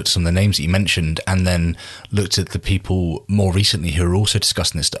looked at some of the names that you mentioned, and then looked at the people more recently who are also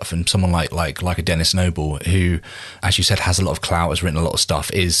discussing this stuff. And someone like a Dennis Noble, who, as you said, has a lot of clout, has written a lot of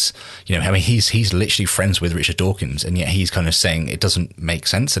stuff, is, he's literally friends with Richard Dawkins, and yet he's kind of saying it doesn't make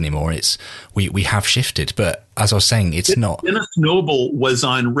sense anymore. It's we have shifted, but as I was saying, it's not. Dennis Noble was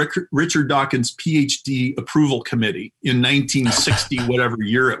on Richard Dawkins' PhD approval committee in 1960, whatever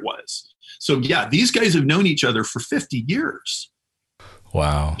year it was. So yeah, these guys have known each other for 50 years.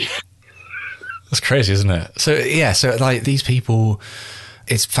 Wow. That's crazy, isn't it? So yeah, so like these people,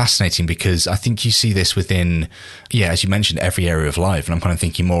 it's fascinating because I think you see this within, as you mentioned, every area of life. And I'm kind of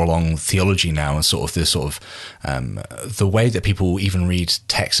thinking more along theology now and sort of the way that people even read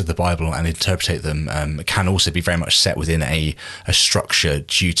texts of the Bible and interpret them can also be very much set within a structure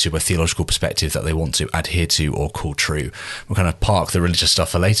due to a theological perspective that they want to adhere to or call true. We'll kind of park the religious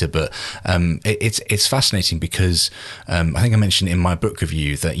stuff for later, but it's fascinating because I think I mentioned in my book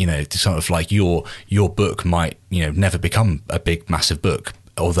review that, sort of like your book might, never become a big, massive book.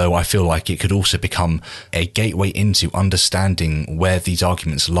 Although I feel like it could also become a gateway into understanding where these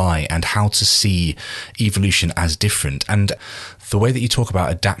arguments lie and how to see evolution as different. And the way that you talk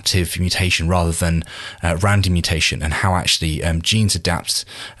about adaptive mutation rather than random mutation, and how actually genes adapt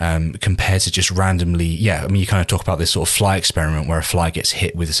compared to just randomly. Yeah, I mean, you kind of talk about this sort of fly experiment where a fly gets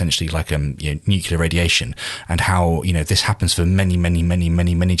hit with essentially like nuclear radiation, and how this happens for many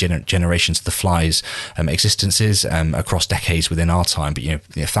generations of the fly's existences across decades within our time, but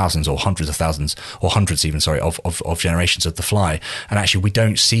thousands or hundreds of thousands or hundreds even, of generations of the fly, and actually we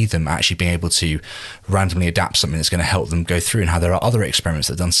don't see them actually being able to randomly adapt something that's going to help them go through, and how there are other experiments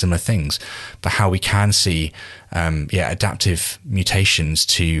that have done similar things, but how we can see adaptive mutations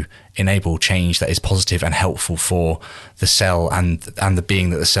to enable change that is positive and helpful for the cell and the being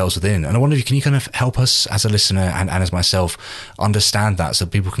that the cell's within. And I wonder, can you kind of help us as a listener and as myself understand that, so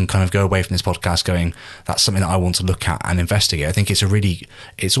people can kind of go away from this podcast going, that's something that I want to look at and investigate. I think it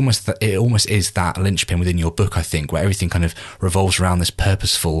almost is that linchpin within your book, I think, where everything kind of revolves around this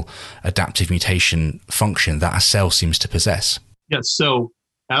purposeful adaptive mutation function that a cell seems to possess. Yes. So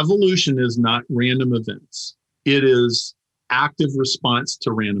evolution is not random events. It is active response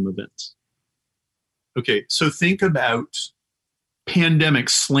to random events. Okay, so think about pandemic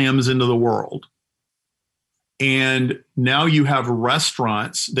slams into the world. And now you have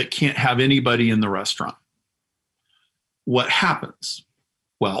restaurants that can't have anybody in the restaurant. What happens?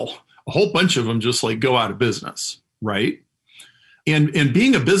 Well, a whole bunch of them just like go out of business, right? And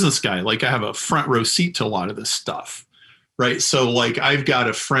being a business guy, like I have a front row seat to a lot of this stuff. Right. So like I've got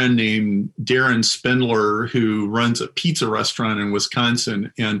a friend named Darren Spindler who runs a pizza restaurant in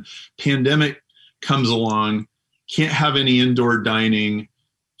Wisconsin, and pandemic comes along, can't have any indoor dining,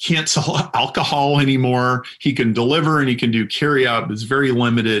 can't sell alcohol anymore. He can deliver and he can do carry out, but it's very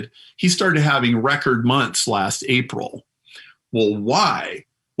limited. He started having record months last April. Well, why?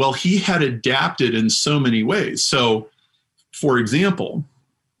 Well, he had adapted in so many ways. So, for example,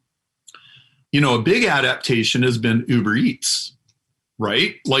 a big adaptation has been Uber Eats,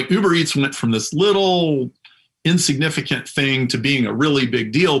 right? Like Uber Eats went from this little insignificant thing to being a really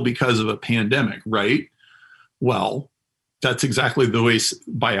big deal because of a pandemic, right? Well, that's exactly the way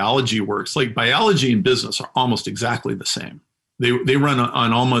biology works. Like biology and business are almost exactly the same. They run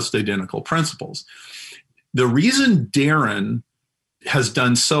on almost identical principles. The reason Darren has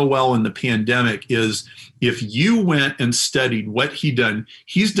done so well in the pandemic is if you went and studied what he's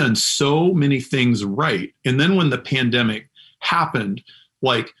done so many things right. And then when the pandemic happened,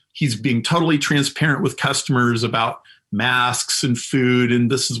 like he's being totally transparent with customers about masks and food,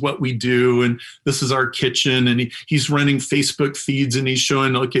 and this is what we do, and this is our kitchen, and he's running Facebook feeds, and he's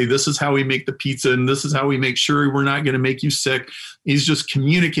showing, okay, this is how we make the pizza, and this is how we make sure we're not going to make you sick. He's just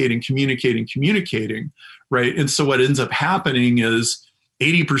communicating, right? And so what ends up happening is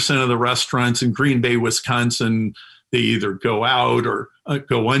 80% of the restaurants in Green Bay, Wisconsin, they either go out or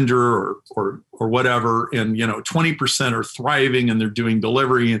go under or whatever. And, 20% are thriving and they're doing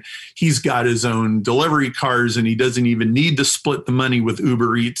delivery. And he's got his own delivery cars and he doesn't even need to split the money with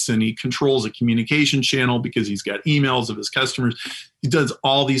Uber Eats. And he controls a communication channel because he's got emails of his customers. He does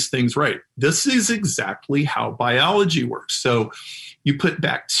all these things right. This is exactly how biology works. So you put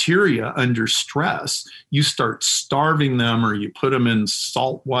bacteria under stress, you start starving them, or you put them in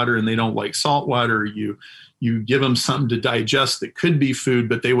salt water and they don't like salt water. You give them something to digest that could be food,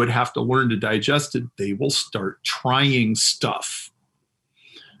 but they would have to learn to digest it. They will start trying stuff.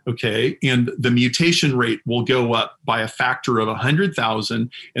 Okay. And the mutation rate will go up by a factor of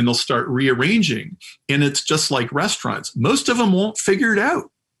 100,000 and they'll start rearranging. And it's just like restaurants. Most of them won't figure it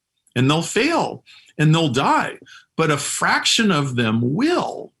out and they'll fail and they'll die, but a fraction of them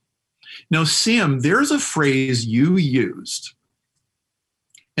will. Now, Sam, there's a phrase you used.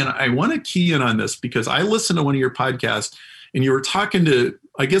 And I want to key in on this because I listened to one of your podcasts and you were talking to,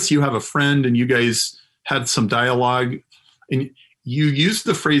 I guess you have a friend and you guys had some dialogue and you used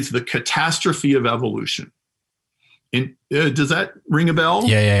the phrase, the catastrophe of evolution. And does that ring a bell?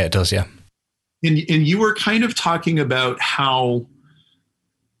 Yeah, it does. Yeah. And you were kind of talking about how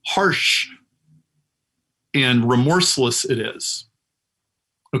harsh and remorseless it is.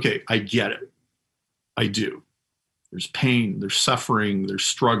 Okay, I get it. I do. there's pain, there's suffering, there's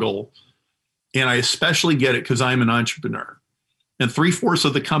struggle. And I especially get it because I'm an entrepreneur. And 3/4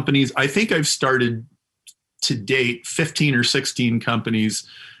 of the companies, I think I've started to date 15 or 16 companies,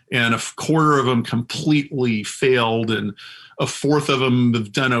 and 1/4 of them completely failed, and 1/4 of them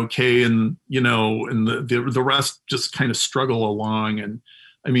have done okay, and and the rest just kind of struggle along. And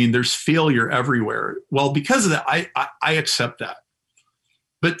I mean, there's failure everywhere. Well, because of that, I accept that.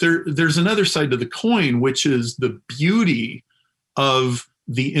 But there's another side to the coin, which is the beauty of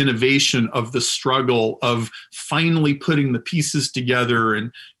the innovation, of the struggle, of finally putting the pieces together.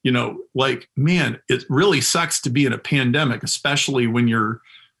 And, man, it really sucks to be in a pandemic, especially when you're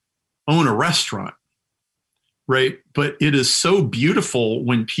own a restaurant, right? But it is so beautiful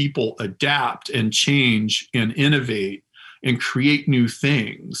when people adapt and change and innovate and create new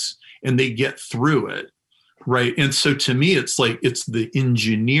things, and they get through it. Right. And so to me, it's the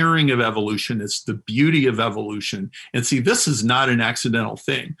engineering of evolution. It's the beauty of evolution. And see, this is not an accidental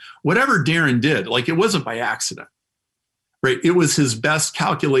thing. Whatever Darren did, it wasn't by accident. Right. It was his best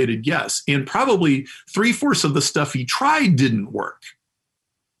calculated guess. And probably 3/4 of the stuff he tried didn't work.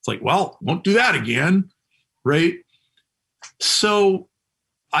 It's well, won't do that again. Right. So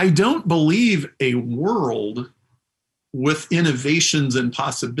I don't believe a world with innovations and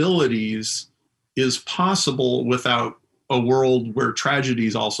possibilities is possible without a world where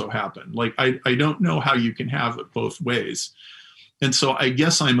tragedies also happen. I don't know how you can have it both ways. And so I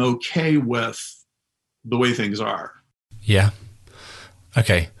guess I'm okay with the way things are. Yeah.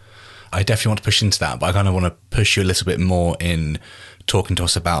 Okay. I definitely want to push into that, but I kind of want to push you a little bit more in talking to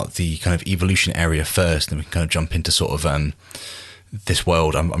us about the kind of evolution area first, and we can kind of jump into sort of this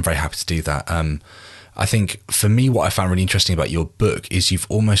world. I'm very happy to do that. I think for me, what I found really interesting about your book is you've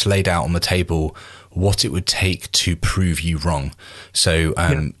almost laid out on the table what it would take to prove you wrong. So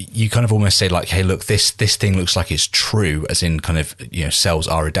you kind of almost say hey, look, this thing looks like it's true, as in kind of, cells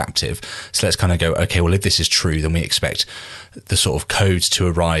are adaptive. So let's kind of go, okay, well, if this is true, then we expect the sort of codes to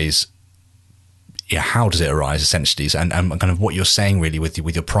arise. Yeah, how does it arise essentially? And kind of what you're saying really with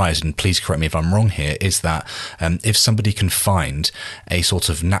your prize, and please correct me if I'm wrong here, is that if somebody can find a sort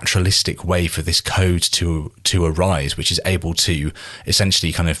of naturalistic way for this code to arise, which is able to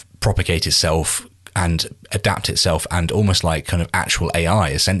essentially kind of propagate itself and adapt itself, and almost like kind of actual AI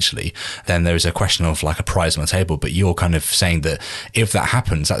essentially, then there is a question of a prize on the table. But you're kind of saying that if that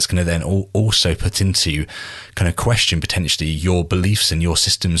happens, that's going to then also put into kind of question potentially your beliefs and your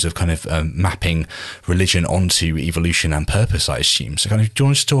systems of kind of mapping religion onto evolution and purpose, I assume. So kind of, do you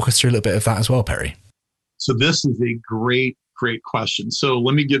want to talk us through a little bit of that as well, Perry? So this is a great question. So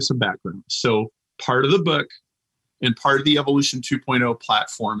let me give some background. So part of the book and part of the Evolution 2.0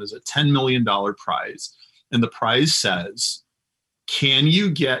 platform is a $10 million prize. And the prize says, can you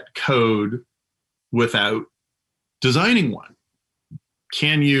get code without designing one?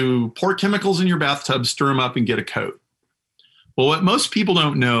 Can you pour chemicals in your bathtub, stir them up, and get a code? Well, what most people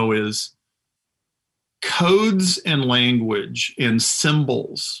don't know is codes and language and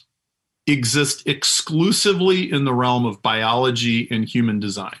symbols exist exclusively in the realm of biology and human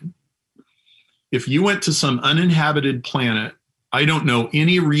design. If you went to some uninhabited planet, I don't know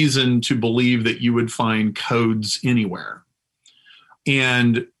any reason to believe that you would find codes anywhere.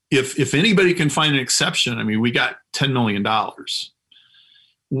 And if anybody can find an exception, I mean, we got $10 million.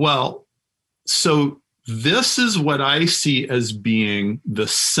 Well, so this is what I see as being the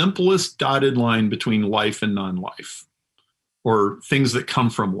simplest dotted line between life and non-life, or things that come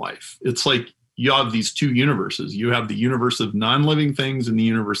from life. It's like you have these two universes. You have the universe of non-living things and the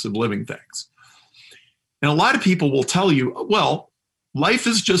universe of living things. And a lot of people will tell you, well, life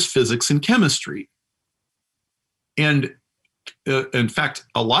is just physics and chemistry. And in fact,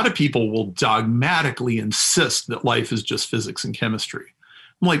 a lot of people will dogmatically insist that life is just physics and chemistry.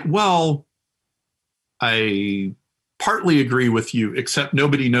 I'm like, well, I partly agree with you, except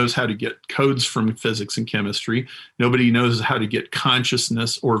nobody knows how to get codes from physics and chemistry. Nobody knows how to get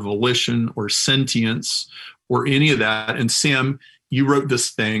consciousness or volition or sentience or any of that. And Sam, you wrote this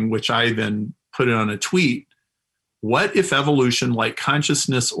thing, which I then put it on a tweet. What if evolution, like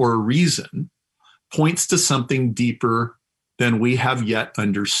consciousness or reason, points to something deeper than we have yet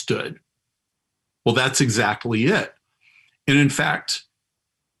understood? Well, that's exactly it. And in fact,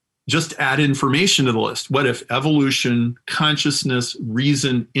 just add information to the list. What if evolution, consciousness,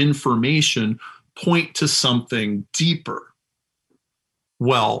 reason, information point to something deeper?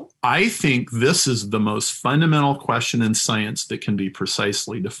 Well, I think this is the most fundamental question in science that can be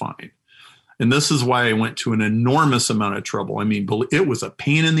precisely defined. And this is why I went to an enormous amount of trouble. I mean, it was a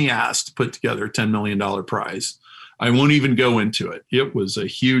pain in the ass to put together a $10 million prize. I won't even go into it. It was a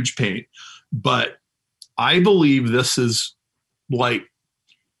huge pain. But I believe this is like,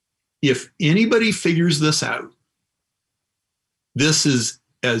 if anybody figures this out, this is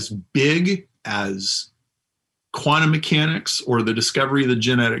as big as quantum mechanics or the discovery of the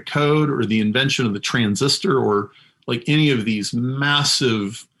genetic code or the invention of the transistor or like any of these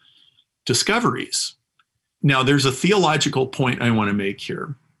massive discoveries. Now, there's a theological point I want to make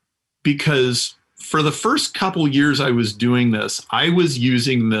here, because for the first couple years I was doing this, I was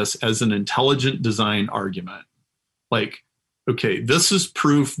using this as an intelligent design argument. Like, okay, this is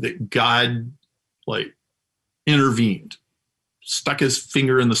proof that God like intervened, stuck his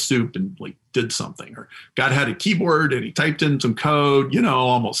finger in the soup and like did something, or God had a keyboard and he typed in some code,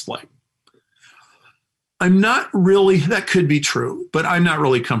 almost like. I'm not really, that could be true, but I'm not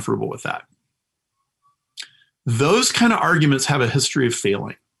really comfortable with that. Those kind of arguments have a history of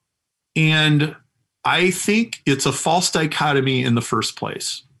failing. And I think it's a false dichotomy in the first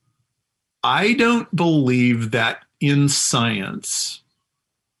place. I don't believe that in science,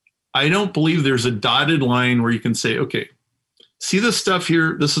 I don't believe there's a dotted line where you can say, okay, see this stuff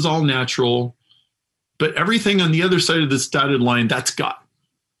here, this is all natural, but everything on the other side of this dotted line, that's God.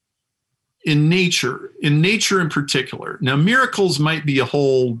 In nature in particular. Now, miracles might be a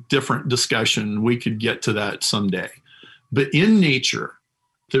whole different discussion. We could get to that someday. But in nature,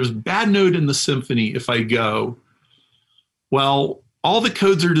 there's a bad note in the symphony if I go, well, all the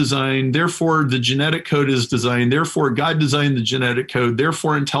codes are designed, therefore the genetic code is designed, therefore God designed the genetic code,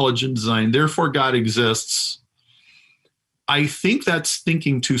 therefore intelligent design, therefore God exists. I think that's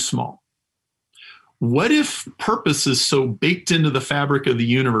thinking too small. What if purpose is so baked into the fabric of the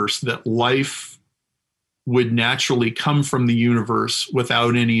universe that life would naturally come from the universe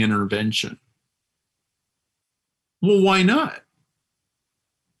without any intervention? Well, why not?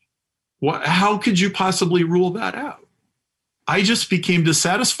 How could you possibly rule that out? I just became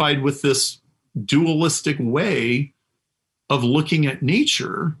dissatisfied with this dualistic way of looking at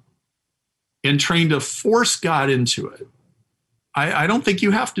nature and trying to force God into it. I don't think you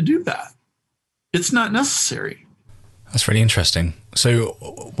have to do that. It's not necessary. That's really interesting. So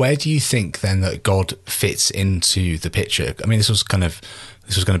where do you think then that God fits into the picture? I mean, this was going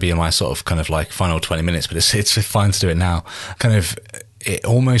to be in my sort of kind of like final 20 minutes, but it's fine to do it now. It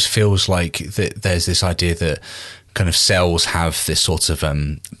almost feels like that there's this idea that kind of cells have this sort of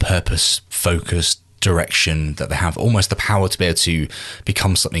purpose-focused direction, that they have almost the power to be able to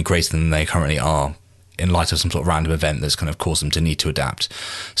become something greater than they currently are in light of some sort of random event that's kind of caused them to need to adapt.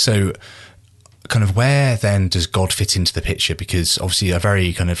 So kind of where then does God fit into the picture? Because obviously a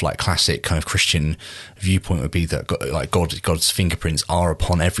very kind of like classic kind of Christian viewpoint would be that God's fingerprints are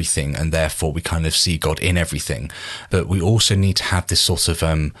upon everything, and therefore we kind of see God in everything. But we also need to have this sort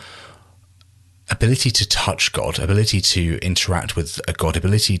of ability to touch God, ability to interact with a God,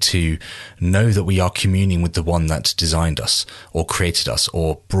 ability to know that we are communing with the one that designed us or created us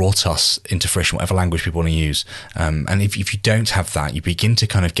or brought us into fruition, whatever language people want to use. And if you don't have that, you begin to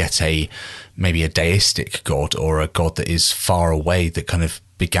kind of get maybe a deistic God, or a God that is far away, that kind of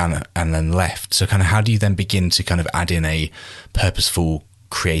began and then left. So kind of how do you then begin to kind of add in a purposeful,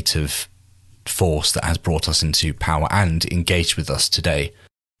 creative force that has brought us into power and engaged with us today?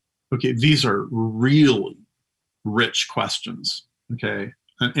 Okay, these are really rich questions, okay?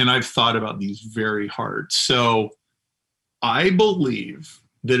 And I've thought about these very hard. So I believe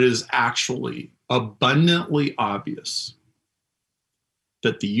that it is actually abundantly obvious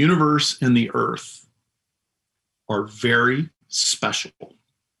that the universe and the earth are very special.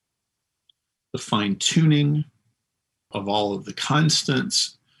 The fine-tuning of all of the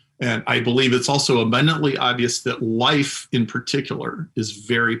constants. And I believe it's also abundantly obvious that life in particular is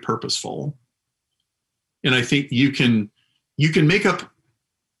very purposeful. And I think you can make up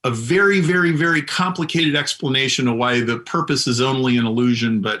a very, very, very complicated explanation of why the purpose is only an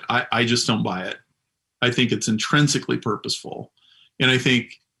illusion, but I just don't buy it. I think it's intrinsically purposeful. And I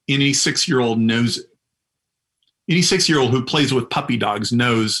think any 6-year-old knows it. Any 6-year-old who plays with puppy dogs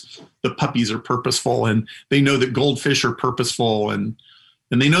knows the puppies are purposeful, and they know that goldfish are purposeful, and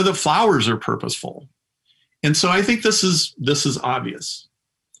they know that flowers are purposeful. And so I think this is obvious.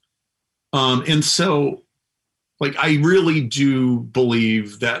 And so, like, I really do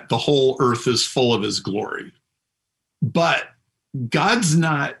believe that the whole earth is full of his glory. But God's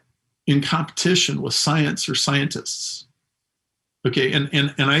not in competition with science or scientists. Okay,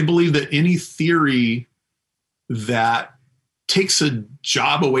 and I believe that any theory that takes a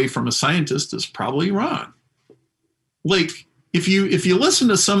job away from a scientist is probably wrong. Like, if you listen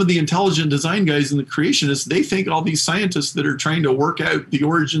to some of the intelligent design guys and the creationists, they think all these scientists that are trying to work out the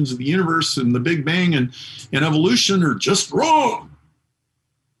origins of the universe and the Big Bang and evolution are just wrong.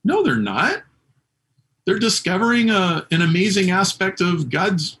 No, they're not. They're discovering an amazing aspect of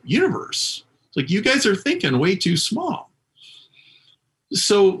God's universe. It's like, you guys are thinking way too small.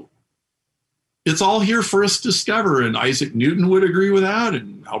 So it's all here for us to discover. And Isaac Newton would agree with that.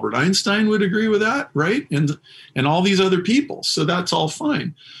 And Albert Einstein would agree with that, right? And all these other people. So that's all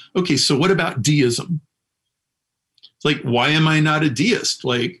fine. Okay, so what about deism? It's like, why am I not a deist?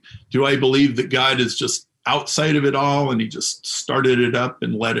 Like, do I believe that God is just outside of it all and he just started it up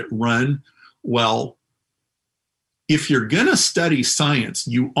and let it run? Well, if you're going to study science,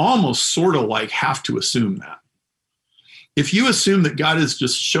 you almost sort of like have to assume that. If you assume that God is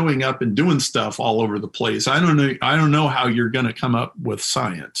just showing up and doing stuff all over the place, I don't know how you're going to come up with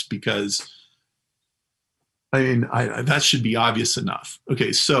science, because that should be obvious enough.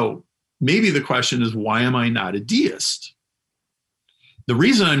 Okay, so maybe the question is, why am I not a deist? The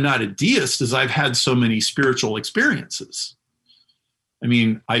reason I'm not a deist is I've had so many spiritual experiences. I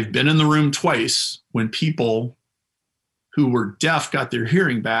mean, I've been in the room twice when people who were deaf got their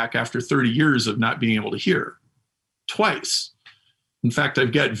hearing back after 30 years of not being able to hear. Twice. In fact,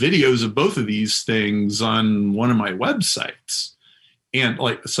 I've got videos of both of these things on one of my websites. And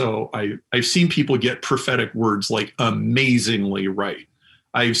I've seen people get prophetic words like amazingly right.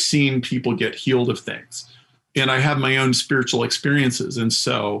 I've seen people get healed of things. And I have my own spiritual experiences. And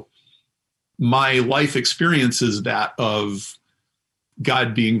so my life experience is that of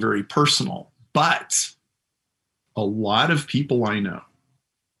God being very personal. But a lot of people I know,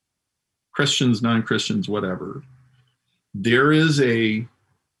 Christians, non-Christians, whatever, there is a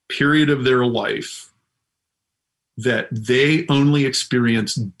period of their life that they only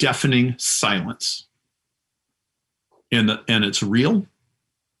experience deafening silence. And it's real.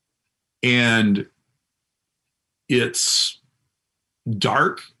 And it's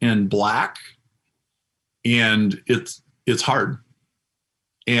dark and black. And it's hard.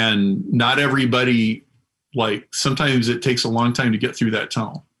 And not everybody, like, sometimes it takes a long time to get through that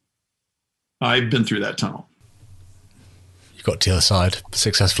tunnel. I've been through that tunnel. You got to the other side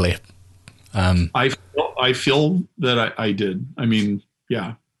successfully. I feel that I did. I mean,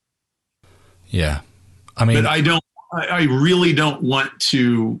 yeah. Yeah. I mean, but I really don't want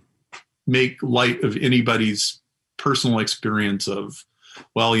to make light of anybody's personal experience of,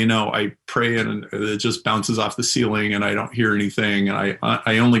 well, I pray and it just bounces off the ceiling and I don't hear anything and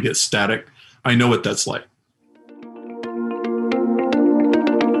I only get static. I know what that's like.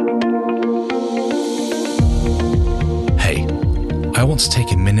 Hey, I want to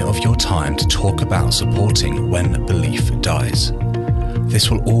take a minute of your time to talk about supporting When Belief Dies. This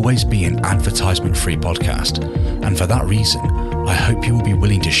will always be an advertisement-free podcast, and for that reason, I hope you will be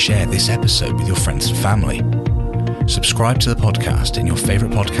willing to share this episode with your friends and family. Subscribe to the podcast in your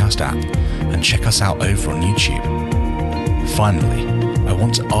favorite podcast app and check us out over on YouTube. Finally, I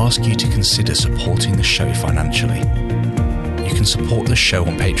want to ask you to consider supporting the show financially. You can support the show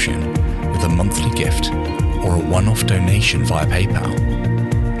on Patreon with a monthly gift or a one-off donation via PayPal.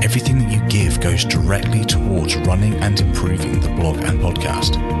 Everything that you give goes directly towards running and improving the blog and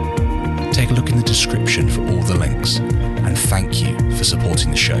podcast. Take a look in the description for all the links, and thank you for supporting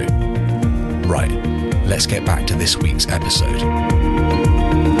the show. Right, let's get back to this week's episode.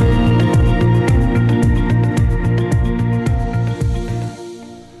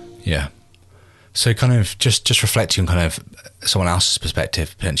 Yeah. So kind of just reflecting on kind of someone else's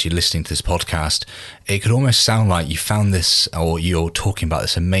perspective, potentially listening to this podcast, it could almost sound like you found this, or you're talking about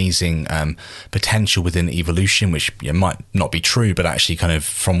this amazing potential within evolution, which might not be true, but actually kind of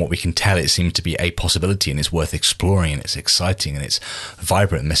from what we can tell, it seems to be a possibility and it's worth exploring and it's exciting and it's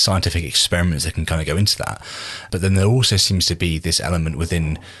vibrant and there's scientific experiments that can kind of go into that. But then there also seems to be this element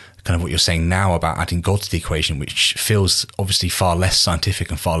within kind of what you're saying now about adding God to the equation, which feels obviously far less scientific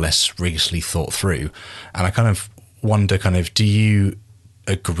and far less rigorously thought through. And I kind of wonder, do you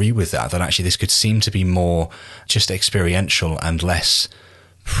agree with that actually this could seem to be more just experiential and less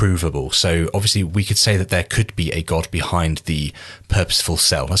provable? So obviously we could say that there could be a God behind the purposeful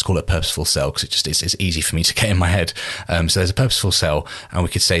cell. Let's call it purposeful cell because it's easy for me to get in my head. So there's a purposeful cell and we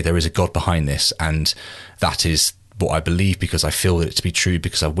could say there is a God behind this, and that is what I believe because I feel it to be true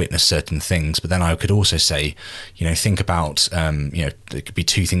because I've witnessed certain things. But then I could also say, think about, there could be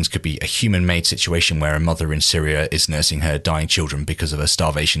two things. Could be a human-made situation where a mother in Syria is nursing her dying children because of a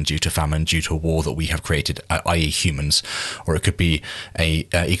starvation due to famine, due to a war that we have created, i.e. humans. Or it could be a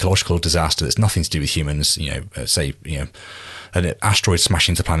ecological disaster that's nothing to do with humans, an asteroid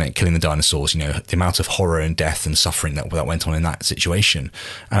smashing the planet, killing the dinosaurs, the amount of horror and death and suffering that went on in that situation.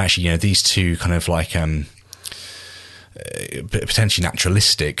 And actually, these two kind of like, potentially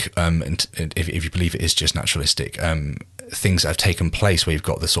naturalistic, and if you believe it is just naturalistic, things that have taken place where you've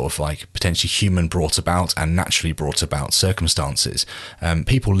got the sort of like potentially human brought about and naturally brought about circumstances.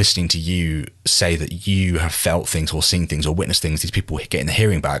 People listening to you say that you have felt things or seen things or witnessed things, these people getting the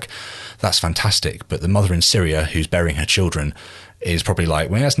hearing back, that's fantastic. But the mother in Syria who's burying her children is probably like,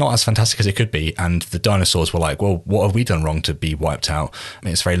 well, it's not as fantastic as it could be. And the dinosaurs were like, well, what have we done wrong to be wiped out? I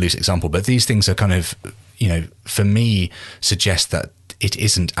mean, it's a very loose example, but these things are kind of, for me, suggest that it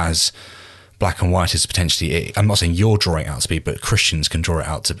isn't as black and white as potentially, I'm not saying you're drawing it out to be, but Christians can draw it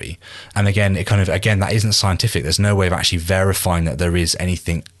out to be. And again, that isn't scientific. There's no way of actually verifying that there is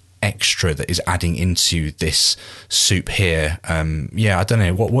anything extra that is adding into this soup here. I don't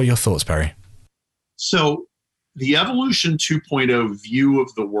know. What are your thoughts, Perry? So the Evolution 2.0 view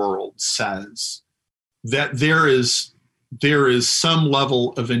of the world says that there is some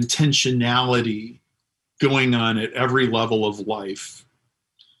level of intentionality going on at every level of life.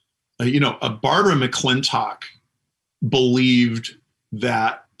 Barbara McClintock believed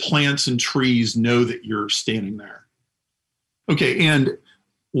that plants and trees know that you're standing there. Okay, and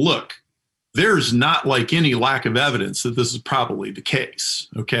look, there's not like any lack of evidence that this is probably the case.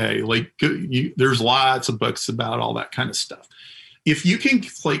 Okay, there's lots of books about all that kind of stuff. If you can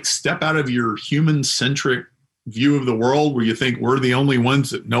step out of your human-centric view of the world where you think we're the only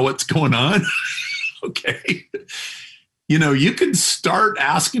ones that know what's going on, okay, you can start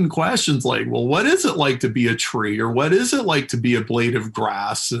asking questions like, well, what is it like to be a tree, or what is it like to be a blade of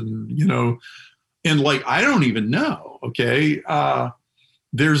grass? And, I don't even know. Okay.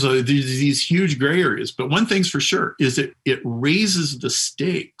 There's these huge gray areas, but one thing's for sure is it raises the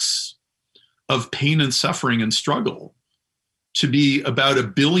stakes of pain and suffering and struggle to be about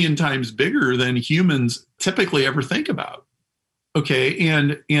 1 billion times bigger than humans typically ever think about. Okay.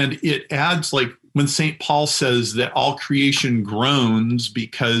 And it adds, like when St. Paul says that all creation groans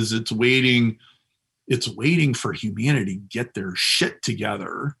because it's waiting for humanity to get their shit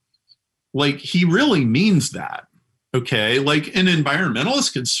together. Like, he really means that. Okay. Like, an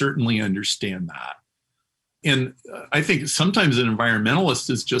environmentalist could certainly understand that. And I think sometimes an environmentalist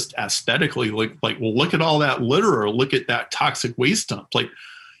is just aesthetically like, well, look at all that litter, or look at that toxic waste dump. Like,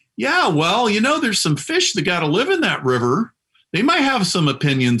 yeah, well, there's some fish that got to live in that river. They might have some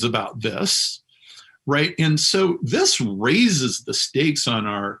opinions about this. Right. And so this raises the stakes on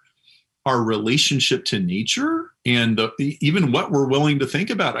our relationship to nature and even what we're willing to think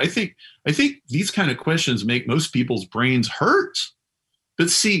about. I think these kind of questions make most people's brains hurt.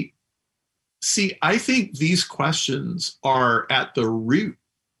 But see, I think these questions are at the root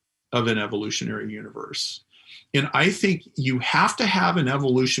of an evolutionary universe. And I think you have to have an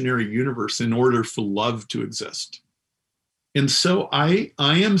evolutionary universe in order for love to exist. And so I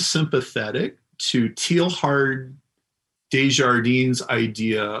am sympathetic to Teilhard Desjardins'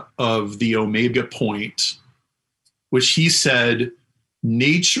 idea of the omega point, which he said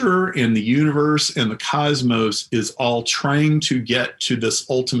nature and the universe and the cosmos is all trying to get to this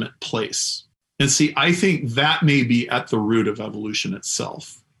ultimate place. And see, I think that may be at the root of evolution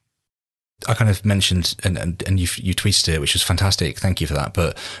itself. I kind of mentioned, and you tweeted it, which was fantastic. Thank you for that.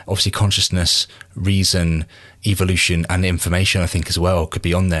 But obviously consciousness, reason, evolution, and information, I think as well, could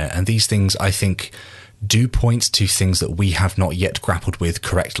be on there. And these things, I think, do point to things that we have not yet grappled with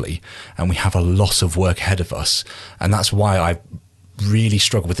correctly. And we have a lot of work ahead of us. And that's why I really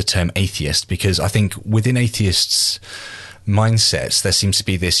struggle with the term atheist, because I think within atheists' mindsets, there seems to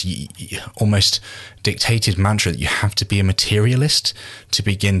be this almost dictated mantra that you have to be a materialist to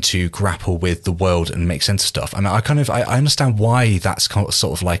begin to grapple with the world and make sense of stuff. And I understand why that's sort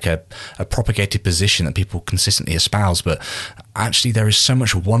of like a propagated position that people consistently espouse, but actually there is so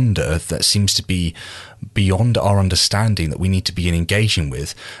much wonder that seems to be beyond our understanding that we need to be engaging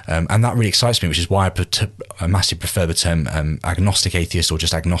with, and that really excites me, which is why I massively prefer the term agnostic atheist, or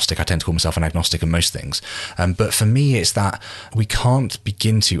just agnostic. I tend to call myself an agnostic on most things, but for me it's that we can't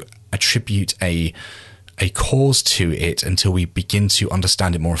begin to attribute a cause to it until we begin to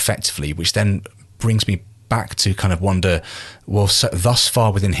understand it more effectively, which then brings me back to kind of wonder, well, so thus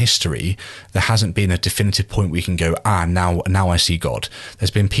far within history, there hasn't been a definitive point where you can go, now I see God.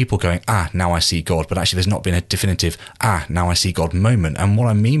 There's been people going, now I see God, but actually there's not been a definitive, now I see God moment. And what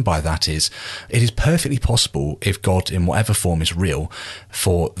I mean by that is, it is perfectly possible, if God in whatever form is real,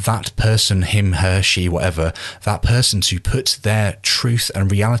 for that person, him, her, she, whatever, that person to put their truth and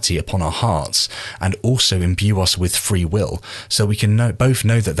reality upon our hearts and also imbue us with free will, so we can both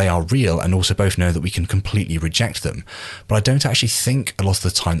know that they are real and also both know that we can completely completely reject them. But I don't actually think a lot of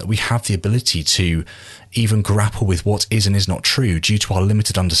the time that we have the ability to even grapple with what is and is not true due to our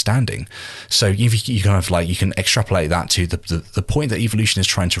limited understanding. So you kind of like, you can extrapolate that to the point that evolution is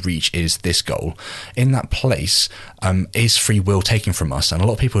trying to reach is this goal. In that place, is free will taken from us? And a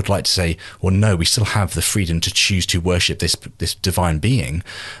lot of people would like to say, well, no, we still have the freedom to choose to worship this divine being.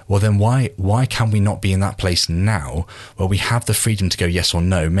 Well, then why can we not be in that place now where we have the freedom to go yes or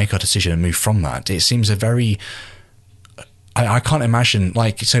no, make our decision and move from that? It seems a very... I can't imagine,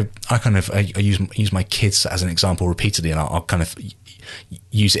 like, so I use my kids as an example repeatedly, and I'll kind of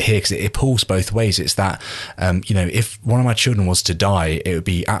use it here because it pulls both ways. It's that, if one of my children was to die, it would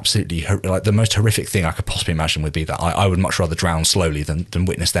be absolutely like the most horrific thing I could possibly imagine would be that I would much rather drown slowly than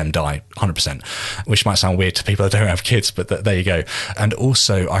witness them die 100%, which might sound weird to people that don't have kids, but there you go. And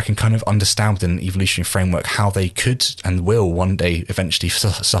also I can kind of understand within an evolutionary framework how they could and will one day eventually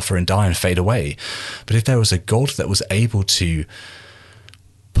suffer and die and fade away. But if there was a God that was able to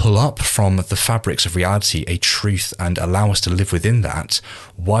pull up from the fabrics of reality a truth and allow us to live within that,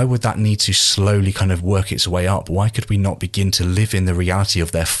 why would that need to slowly kind of work its way up? Why could we not begin to live in the reality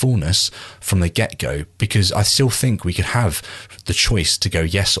of their fullness from the get-go? Because I still think we could have the choice to go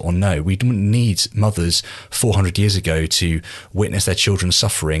yes or no. We don't need mothers 400 years ago to witness their children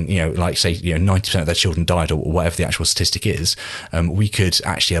suffering, like say 90% of their children died, or whatever the actual statistic is. We could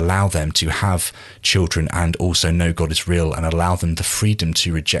actually allow them to have children and also know God is real and allow them the freedom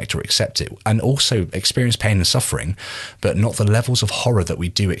to reject or accept it, and also experience pain and suffering, but not the levels of horror that we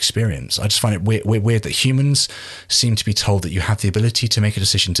do experience. I just find it weird that humans seem to be told that you have the ability to make a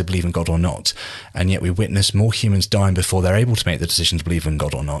decision to believe in God or not, and yet we witness more humans dying before they're able to make the decision to believe in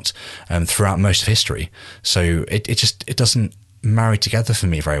God or not, throughout most of history. So it doesn't marry together for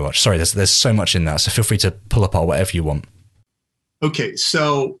me very much. Sorry, there's so much in that, so feel free to pull apart whatever you want. Okay,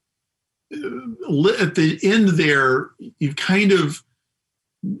 so at the end there, you kind of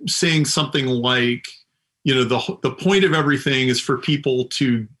saying something like, the point of everything is for people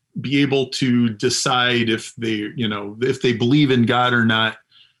to be able to decide if they believe in God or not.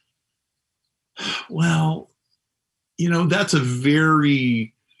 Well, that's a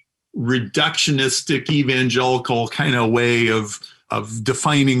very reductionistic evangelical kind of way of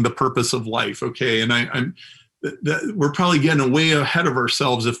defining the purpose of life. Okay. And we're probably getting way ahead of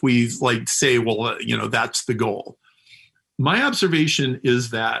ourselves if we say, well, that's the goal. My observation is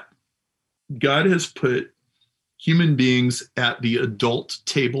that God has put human beings at the adult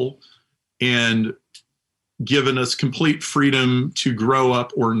table and given us complete freedom to grow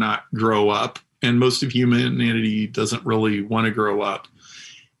up or not grow up. And most of humanity doesn't really want to grow up.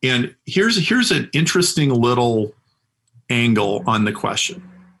 And here's an interesting little angle on the question.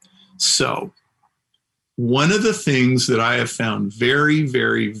 So one of the things that I have found very,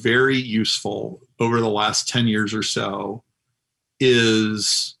 very, very useful over the last 10 years or so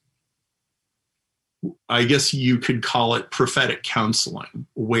is, I guess you could call it prophetic counseling,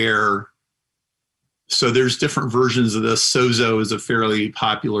 so there's different versions of this. Sozo is a fairly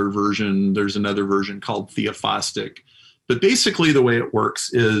popular version. There's another version called Theophostic. But basically the way it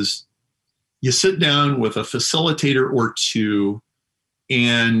works is you sit down with a facilitator or two,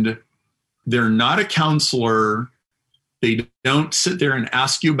 and they're not a counselor. They don't sit there and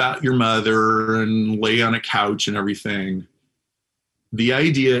ask you about your mother and lay on a couch and everything. The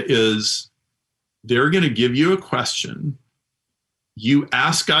idea is they're going to give you a question. You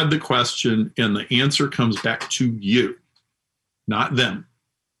ask God the question, and the answer comes back to you, not them.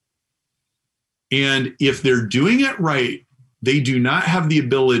 And if they're doing it right, they do not have the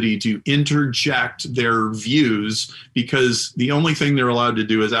ability to interject their views, because the only thing they're allowed to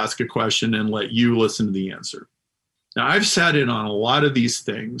do is ask a question and let you listen to the answer. Now, I've sat in on a lot of these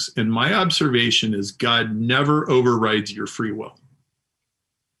things, and my observation is God never overrides your free will.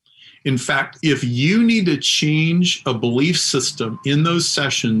 In fact, if you need to change a belief system in those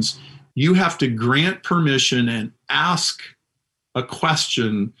sessions, you have to grant permission and ask a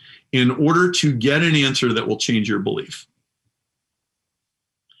question in order to get an answer that will change your belief.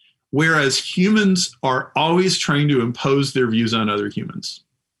 Whereas humans are always trying to impose their views on other humans.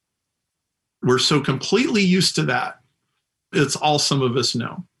 We're so completely used to that. It's all some of us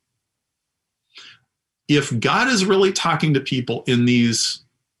know. If God is really talking to people in these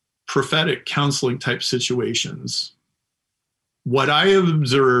prophetic counseling type situations, what I have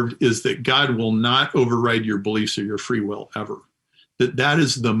observed is that God will not override your beliefs or your free will ever. That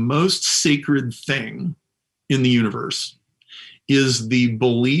is the most sacred thing in the universe, is the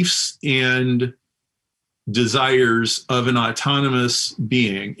beliefs and desires of an autonomous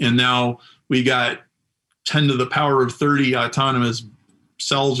being. And now we got 10 to the power of 30 autonomous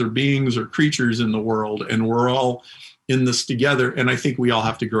cells or beings or creatures in the world, and we're all in this together. And I think we all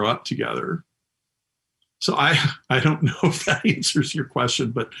have to grow up together. So I don't know if that answers your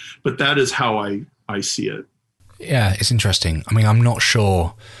question, but that is how I see it. Yeah, it's interesting. I mean, I'm not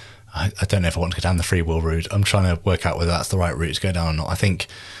sure. I don't know if I want to go down the free will route. I'm trying to work out whether that's the right route to go down or not. I think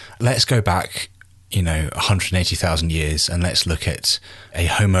let's go back, 180,000 years, and let's look at a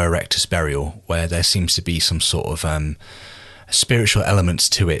Homo erectus burial where there seems to be some sort of spiritual elements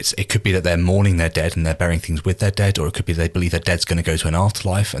to it. It could be that they're mourning their dead and they're burying things with their dead, or it could be they believe their dead's going to go to an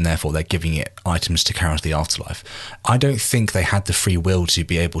afterlife and therefore they're giving it items to carry on to the afterlife. I don't think they had the free will to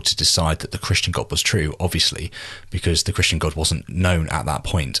be able to decide that the Christian God was true, obviously, because the Christian God wasn't known at that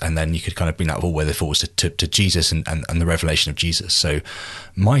point, and then you could kind of bring that all whether it was to Jesus and the revelation of Jesus. So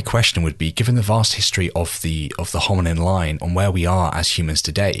my question would be, given the vast history of the hominin line and where we are as humans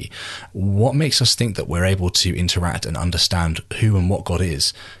today, what makes us think that we're able to interact and understand who and what God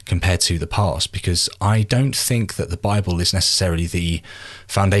is compared to the past? Because I don't think that the Bible is necessarily the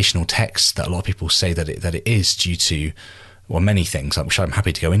foundational text that a lot of people say that it is, due to, well, many things, which I'm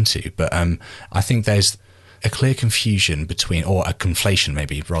happy to go into. But I think there's a clear confusion between, or a conflation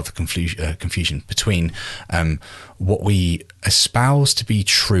maybe, rather confusion between what we espouse to be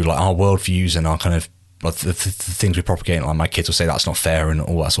true, like our worldviews and our kind of the things we propagate. Like my kids will say that's not fair and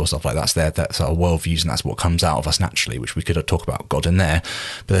all that sort of stuff. Like that's our worldviews, and that's what comes out of us naturally, which we could talk about God in there.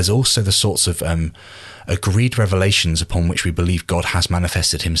 But there's also the sorts of agreed revelations upon which we believe God has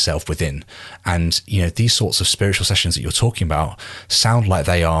manifested himself within. And, these sorts of spiritual sessions that you're talking about sound like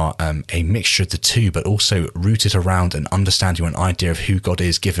they are a mixture of the two, but also rooted around an understanding or an idea of who God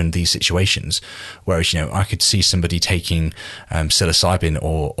is given these situations. Whereas, I could see somebody taking psilocybin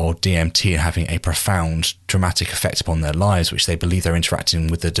or DMT and having a profound dramatic effect upon their lives, which they believe they're interacting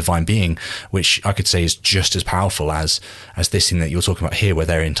with the divine being, which I could say is just as powerful as this thing that you're talking about here, where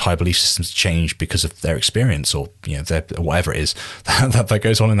their entire belief systems change because of their experience, or their whatever it is that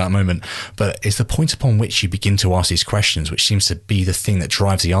goes on in that moment. But it's the point upon which you begin to ask these questions which seems to be the thing that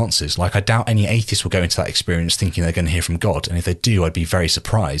drives the answers. Like, I doubt any atheist will go into that experience thinking they're going to hear from God, and if they do, I'd be very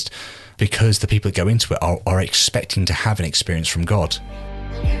surprised, because the people that go into it are expecting to have an experience from God.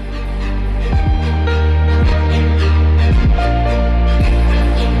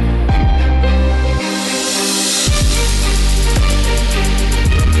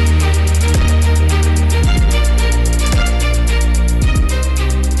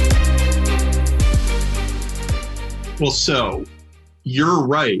 Well, so you're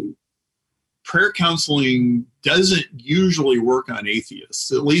right. Prayer counseling doesn't usually work on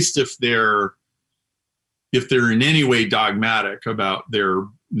atheists, at least if they're in any way dogmatic about their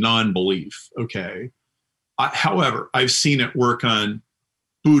non-belief. Okay. However, I've seen it work on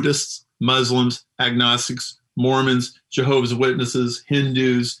Buddhists, Muslims, agnostics, Mormons, Jehovah's Witnesses,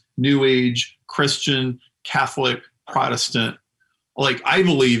 Hindus, New Age, Christian, Catholic, Protestant. Like, I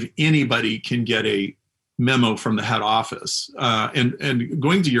believe anybody can get a memo from the head office. And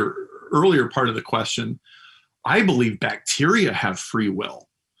going to your earlier part of the question, I believe bacteria have free will.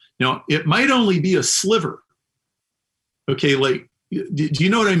 Now, it might only be a sliver. Okay, like, do you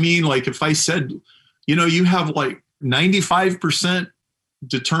know what I mean? Like, if I said, you have like 95%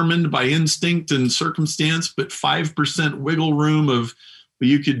 determined by instinct and circumstance, but 5% wiggle room of,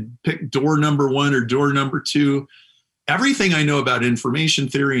 you could pick door number 1 or door number 2. Everything I know about information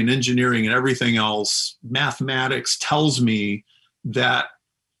theory and engineering and everything else, mathematics, tells me that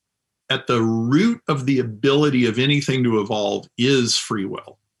at the root of the ability of anything to evolve is free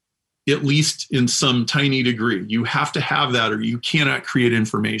will, at least in some tiny degree. You have to have that, or you cannot create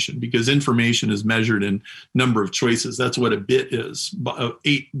information, because information is measured in number of choices. That's what a bit is.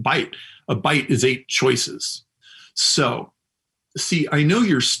 A byte is 8 choices. So, see, I know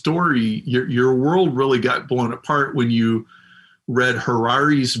your story, your world really got blown apart when you read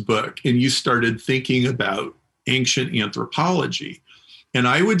Harari's book and you started thinking about ancient anthropology. And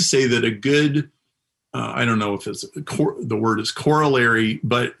I would say that a good, I don't know if the word is corollary,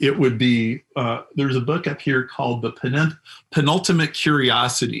 but it would be, there's a book up here called The Penultimate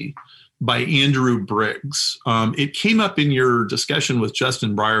Curiosity by Andrew Briggs. It came up in your discussion with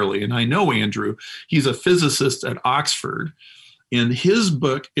Justin Brierley, and I know Andrew, he's a physicist at Oxford. And his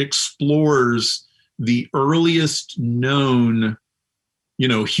book explores the earliest known,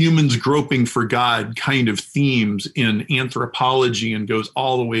 humans groping for God kind of themes in anthropology, and goes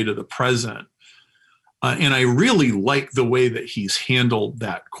all the way to the present. And I really like the way that he's handled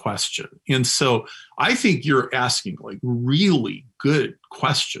that question. And so I think you're asking like really good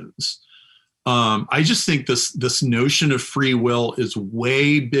questions. I just think this notion of free will is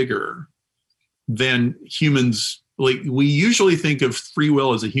way bigger than humans like we usually think of free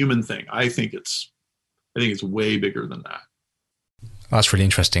will as a human thing. I think it's way bigger than that. That's really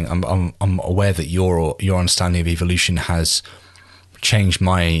interesting. I'm aware that your understanding of evolution has changed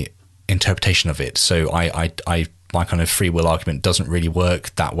my interpretation of it. So my kind of free will argument doesn't really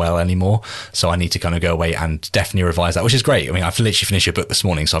work that well anymore. So I need to kind of go away and definitely revise that, which is great. I mean, I've literally finished your book this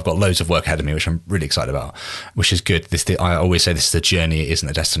morning, so I've got loads of work ahead of me, which I'm really excited about, which is good. I always say this is a journey, it isn't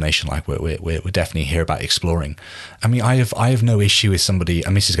a destination. Like we're definitely here about exploring. I mean, I have no issue with somebody,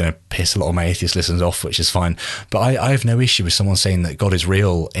 and this is going to piss a lot of my atheist listeners off, which is fine, but I have no issue with someone saying that God is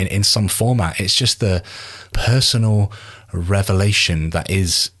real in some format. It's just the personal revelation that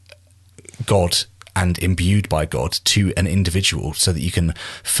is God and imbued by God to an individual, so that you can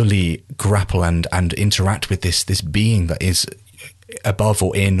fully grapple and interact with this being that is above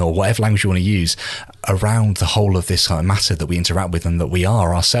or in, or whatever language you want to use, around the whole of this kind of matter that we interact with and that we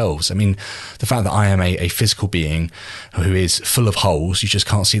are ourselves. I mean, the fact that I am a physical being who is full of holes, you just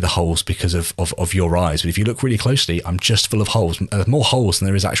can't see the holes because of your eyes. But if you look really closely, I'm just full of holes, more holes than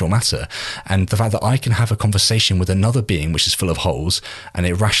there is actual matter. And the fact that I can have a conversation with another being which is full of holes and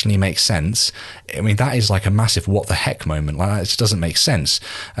it rationally makes sense, I mean, that is like a massive what the heck moment. Like, that just doesn't make sense.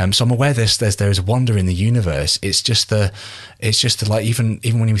 So I'm aware there is wonder in the universe. It's just like, even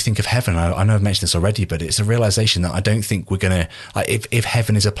when you think of heaven, I know I've mentioned this already, but it's a realization that I don't think we're going to, like, if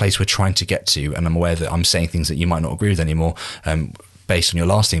heaven is a place we're trying to get to, and I'm aware that I'm saying things that you might not agree with anymore, based on your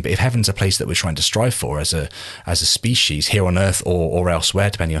last thing, but if heaven's a place that we're trying to strive for as a species here on earth or elsewhere,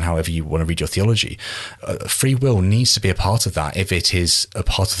 depending on however you want to read your theology, free will needs to be a part of that if it is a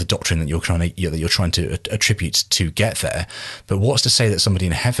part of the doctrine that you're trying to attribute to get there. But what's to say that somebody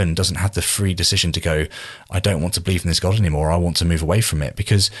in heaven doesn't have the free decision to go, I don't want to believe in this God anymore, I want to move away from it?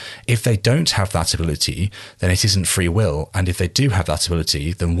 Because if they don't have that ability, then it isn't free will. And if they do have that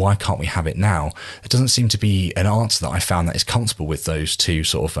ability, then why can't we have it now? It doesn't seem to be an answer that I found that is comfortable with those two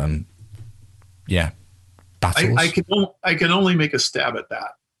sort of battles. I can only make a stab at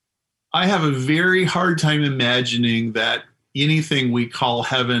that. I have a very hard time imagining that anything we call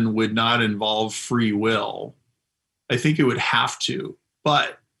heaven would not involve free will. I think it would have to.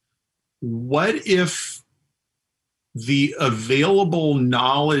 But what if the available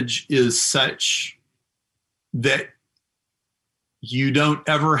knowledge is such that you don't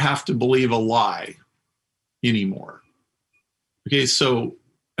ever have to believe a lie anymore? Okay, so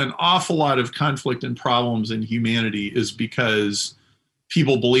an awful lot of conflict and problems in humanity is because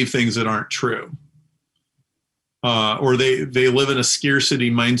people believe things that aren't true. Or they live in a scarcity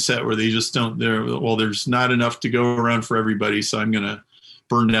mindset where they just don't, there's not enough to go around for everybody, so I'm going to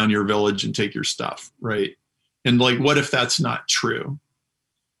burn down your village and take your stuff, right? And like, what if that's not true?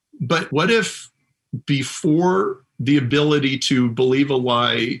 But what if before the ability to believe a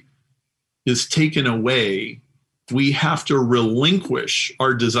lie is taken away, we have to relinquish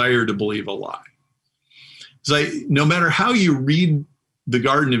our desire to believe a lie? No matter how you read the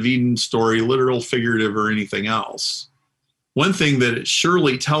Garden of Eden story, literal, figurative, or anything else, one thing that it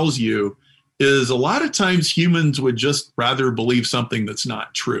surely tells you is a lot of times humans would just rather believe something that's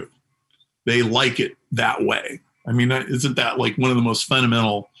not true. They like it that way. I mean, isn't that like one of the most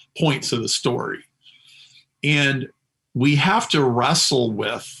fundamental points of the story? And we have to wrestle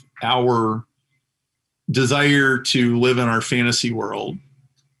with our desire to live in our fantasy world.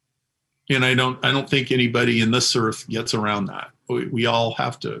 And I don't think anybody in this earth gets around that. We all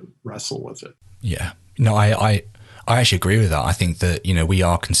have to wrestle with it. Yeah. No, I actually agree with that. I think that, we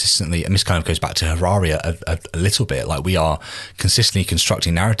are consistently, and this kind of goes back to Harari a little bit, like we are consistently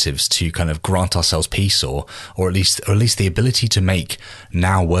constructing narratives to kind of grant ourselves peace or at least the ability to make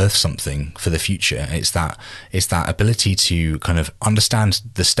now worth something for the future. It's that ability to kind of understand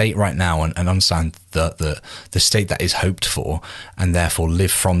the state right now and understand the state that is hoped for, and therefore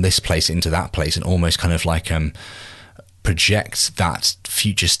live from this place into that place, and almost kind of like project that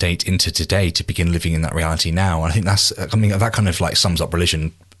future state into today to begin living in that reality now. And I think that kind of like sums up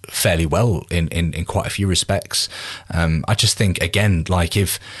religion fairly well in quite a few respects. I just think, again, like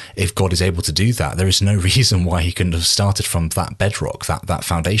if God is able to do that, there is no reason why he couldn't have started from that bedrock, that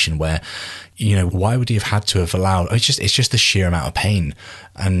foundation where, why would he have had to have allowed, it's just the sheer amount of pain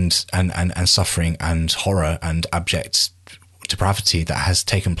and suffering and horror and abject depravity that has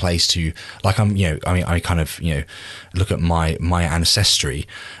taken place to, like, I kind of look at my ancestry,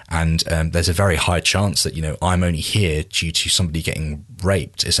 and there's a very high chance that I'm only here due to somebody getting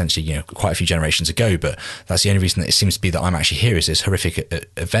raped, essentially, quite a few generations ago. But that's the only reason that it seems to be that I'm actually here is this horrific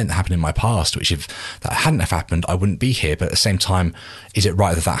event that happened in my past, which if that hadn't have happened, I wouldn't be here. But at the same time, is it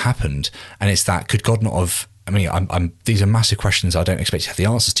right that happened? And it's that, could God not have, these are massive questions I don't expect to have the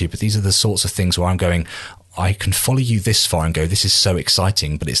answers to, but these are the sorts of things where I'm going, I can follow you this far and go, this is so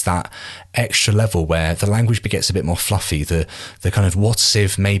exciting, but it's that extra level where the language gets a bit more fluffy. The kind of what's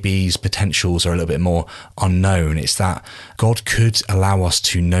if, maybes, potentials are a little bit more unknown. It's that God could allow us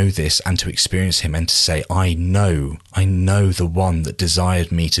to know this and to experience him and to say, I know the one that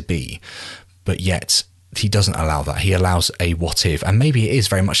desired me to be, but yet he doesn't allow that. He allows a what if. And maybe it is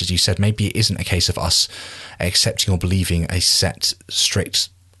very much as you said, maybe it isn't a case of us accepting or believing a set, strict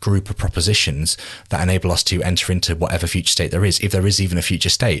group of propositions that enable us to enter into whatever future state there is, if there is even a future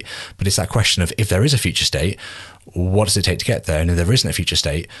state. But it's that question of, if there is a future state, what does it take to get there? And if there isn't a future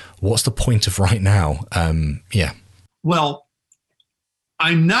state, what's the point of right now? Well,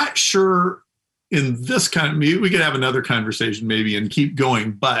 I'm not sure in this kind of, we could have another conversation maybe and keep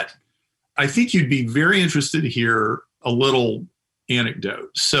going, but I think you'd be very interested to hear a little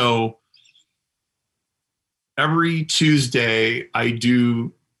anecdote. So every Tuesday I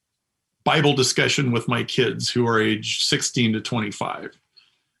do Bible discussion with my kids who are age 16 to 25.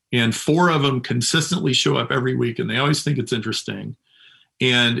 And 4 of them consistently show up every week, and they always think it's interesting.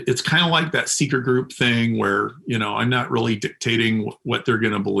 And it's kind of like that seeker group thing where, I'm not really dictating what they're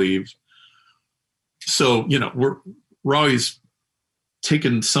going to believe. So, we're always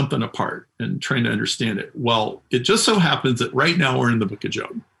taking something apart and trying to understand it. Well, it just so happens that right now we're in the book of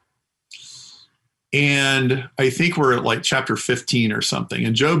Job. And I think we're at like chapter 15 or something.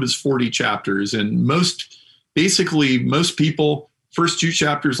 And Job is 40 chapters. And most people, first 2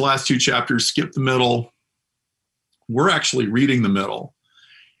 chapters, last 2 chapters, skip the middle. We're actually reading the middle.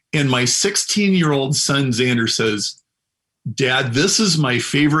 And my 16-year-old son, Xander, says, Dad, this is my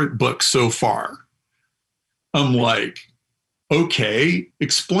favorite book so far. I'm like, okay,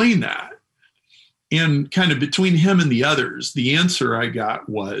 explain that. And kind of between him and the others, the answer I got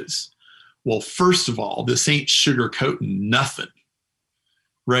was, well, first of all, this ain't sugarcoating nothing,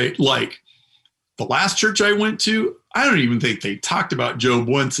 right? Like the last church I went to, I don't even think they talked about Job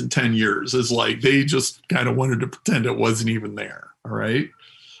once in 10 years. It's like they just kind of wanted to pretend it wasn't even there, all right?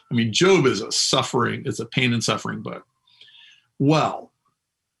 I mean, Job is a pain and suffering book. Well,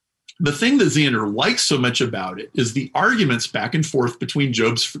 the thing that Xander likes so much about it is the arguments back and forth between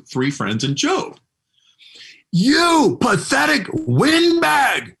Job's 3 friends and Job. You pathetic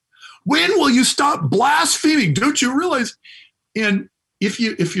windbag! When will you stop blaspheming? Don't you realize? And if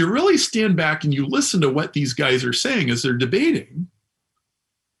you really stand back and you listen to what these guys are saying as they're debating,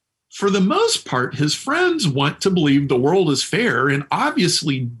 for the most part, his friends want to believe the world is fair. And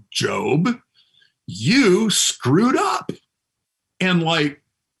obviously, Job, you screwed up. And like,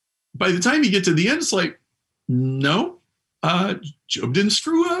 by the time you get to the end, it's like, no, Job didn't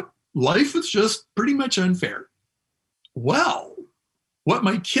screw up. Life was just pretty much unfair. Well, what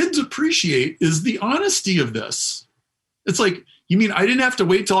my kids appreciate is the honesty of this. It's like, you mean I didn't have to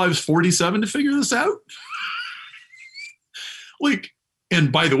wait till I was 47 to figure this out? Like,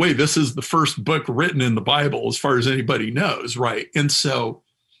 and by the way, this is the first book written in the Bible as far as anybody knows, right? And so,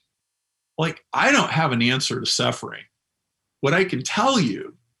 like, I don't have an answer to suffering. What I can tell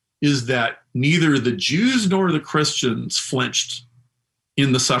you is that neither the Jews nor the Christians flinched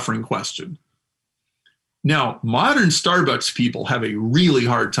in the suffering question. Now, modern Starbucks people have a really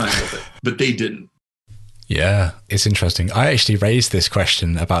hard time with it, but they didn't. Yeah, it's interesting. I actually raised this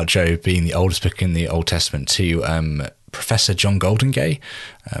question about Job being the oldest book in the Old Testament to Professor John Goldingay,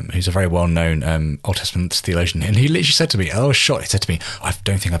 who's a very well-known Old Testament theologian. And he literally said to me, he said to me, I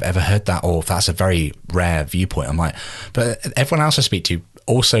don't think I've ever heard that, or that's a very rare viewpoint. I'm like, but everyone else I speak to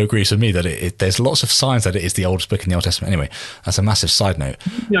also agrees with me that there's lots of signs that it is the oldest book in the Old Testament. Anyway, that's a massive side note.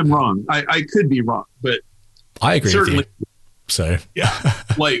 Yeah, I'm wrong. I could be wrong, but I agree with you. So yeah,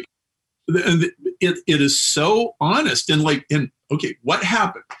 like it is so honest and okay, what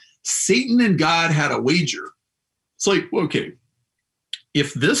happened? Satan and God had a wager. It's like, okay,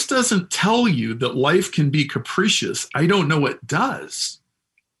 if this doesn't tell you that life can be capricious, I don't know what does.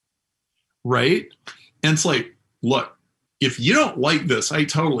 Right? And it's like, look, if you don't like this, I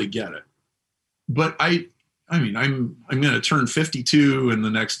totally get it. But I mean, I'm going to turn 52 in the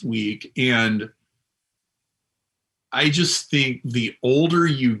next week, and I just think the older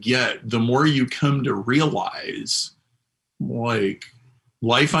you get, the more you come to realize, like,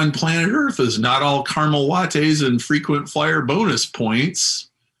 life on planet Earth is not all caramel lattes and frequent flyer bonus points.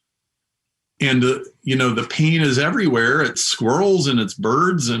 And, the pain is everywhere. It's squirrels and it's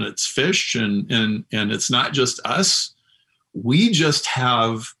birds and it's fish and it's not just us. We just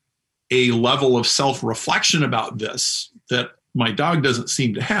have a level of self-reflection about this that my dog doesn't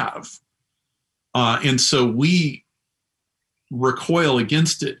seem to have. And so we recoil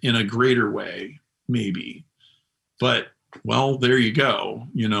against it in a greater way, maybe. But Well, there you go.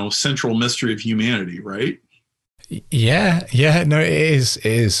 Central mystery of humanity, right? Yeah. No, it is. It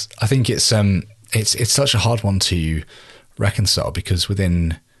is. I think it's such a hard one to reconcile, because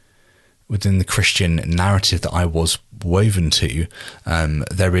within the Christian narrative that I was woven to,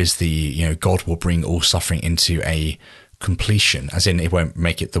 there is the, God will bring all suffering into a completion, as in it won't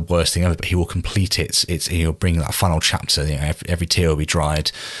make it the worst thing ever, but he will complete it. He'll bring that final chapter. Every tear will be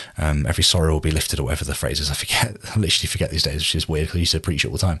dried, every sorrow will be lifted, or whatever the phrase is. I literally forget these days, which is weird because I used to preach it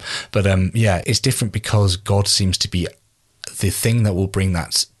all the time. But it's different because God seems to be the thing that will bring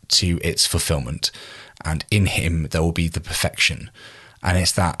that to its fulfillment, and in him there will be the perfection. And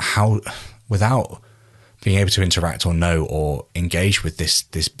it's that how, without being able to interact or know or engage with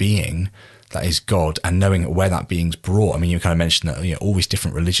this being that is God, and knowing where that being's brought. I mean, you kind of mentioned that all these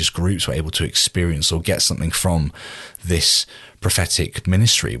different religious groups were able to experience or get something from this prophetic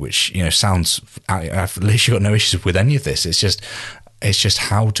ministry, which sounds. I've literally got no issues with any of this. It's just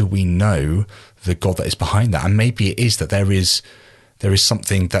how do we know the God that is behind that? And maybe it is that there is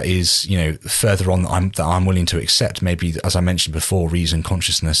something that is, further on that I'm willing to accept. Maybe, as I mentioned before, reason,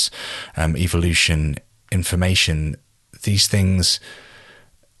 consciousness, evolution, information, these things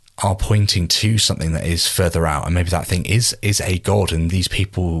are pointing to something that is further out, and maybe that thing is a God, and these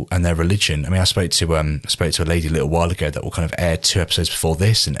people and their religion. I mean, I spoke to a lady a little while ago that will kind of air 2 episodes before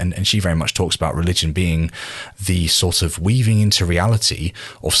this, and she very much talks about religion being the sort of weaving into reality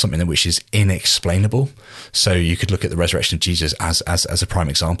of something which is inexplainable. So you could look at the resurrection of Jesus as a prime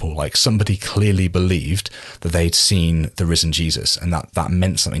example. Like, somebody clearly believed that they'd seen the risen Jesus, and that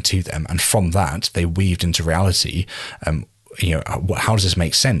meant something to them, and from that they weaved into reality. How does this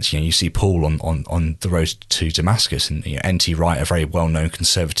make sense? You see Paul on the road to Damascus, and N.T. Wright, a very well-known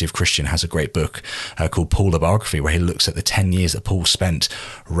conservative Christian, has a great book called Paul, the Biography, where he looks at the 10 years that Paul spent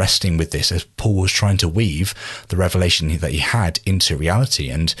wrestling with this, as Paul was trying to weave the revelation that he had into reality.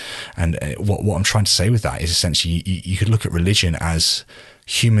 And what I'm trying to say with that is essentially you could look at religion as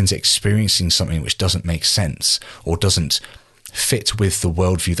humans experiencing something which doesn't make sense or doesn't fit with the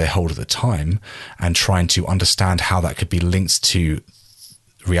worldview they hold at the time, and trying to understand how that could be linked to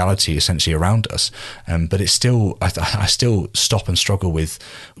reality essentially around us. But it's still, I still stop and struggle with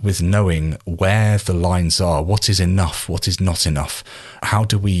knowing where the lines are. What is enough? What is not enough? How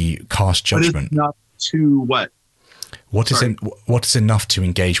do we cast judgment? Not to what? What is enough to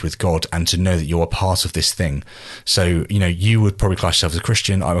engage with God and to know that you're a part of this thing? So, you would probably class yourself as a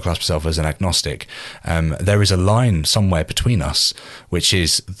Christian. I would class myself as an agnostic. There is a line somewhere between us, which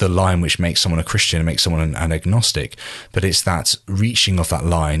is the line which makes someone a Christian and makes someone an agnostic. But it's that reaching of that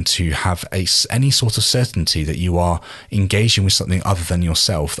line to have any sort of certainty that you are engaging with something other than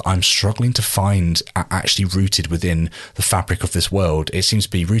yourself, that I'm struggling to find actually rooted within the fabric of this world. It seems to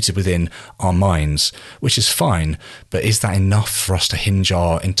be rooted within our minds, which is fine. But is that enough for us to hinge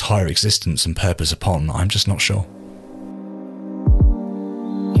our entire existence and purpose upon? I'm just not sure.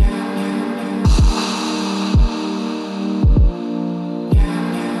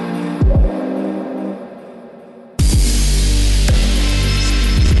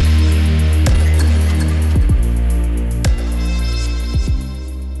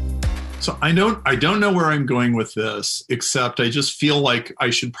 So I don't know where I'm going with this, except I just feel like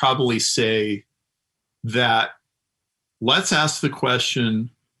I should probably say that let's ask the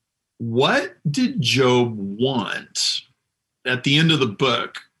question, what did Job want at the end of the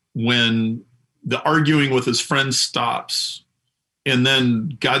book when the arguing with his friends stops, and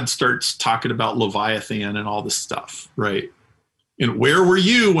then God starts talking about Leviathan and all this stuff, right? And where were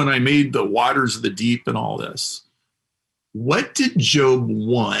you when I made the waters of the deep and all this? What did Job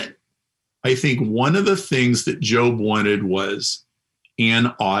want? I think one of the things that Job wanted was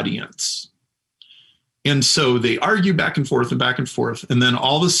an audience. And so they argue back and forth. And then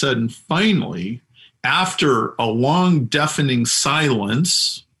all of a sudden, finally, after a long, deafening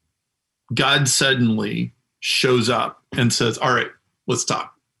silence, God suddenly shows up and says, all right, let's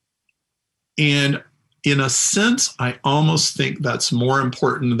talk. And in a sense, I almost think that's more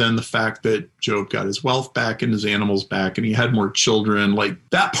important than the fact that Job got his wealth back and his animals back and he had more children. Like,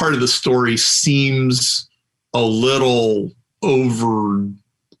 that part of the story seems a little overwrought,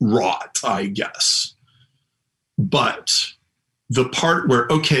 I guess. But the part where,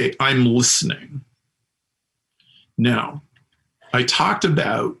 okay, I'm listening. Now, I talked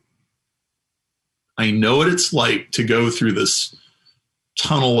about, I know what it's like to go through this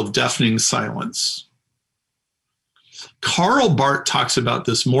tunnel of deafening silence. Karl Barth talks about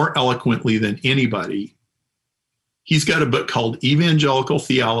this more eloquently than anybody. He's got a book called Evangelical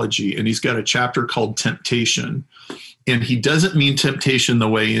Theology, and he's got a chapter called Temptation. And he doesn't mean temptation the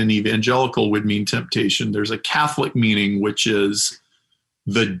way an evangelical would mean temptation. There's a Catholic meaning, which is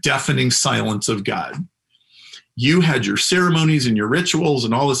the deafening silence of God. You had your ceremonies and your rituals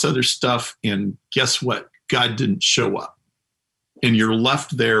and all this other stuff, and guess what? God didn't show up. And you're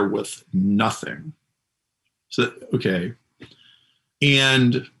left there with nothing. So, okay.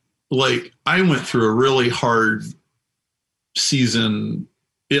 And like, I went through a really hard season.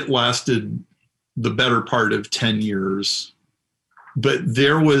 It lasted the better part of 10 years. But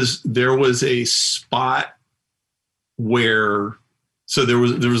there was a spot where, so there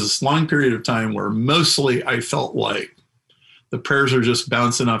was this long period of time where mostly I felt like the prayers are just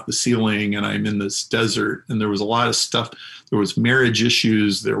bouncing off the ceiling and I'm in this desert. And there was a lot of stuff. There was marriage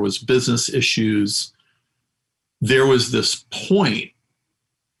issues. There was business issues. There was this point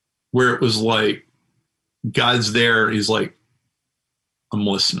where it was like, God's there. He's like, I'm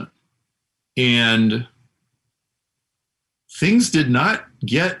listening. And things did not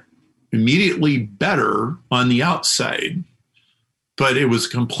get immediately better on the outside, but it was a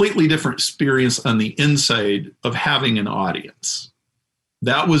completely different experience on the inside of having an audience.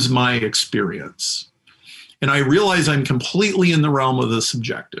 That was my experience. And I realize I'm completely in the realm of the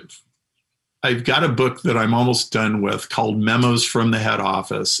subjective. I've got a book that I'm almost done with called Memos from the Head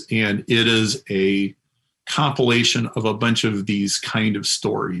Office, and it is a compilation of a bunch of these kind of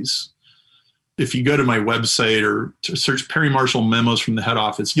stories. If you go to my website or to search Perry Marshall Memos from the Head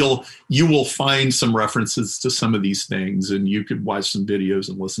Office, you will find some references to some of these things, and you could watch some videos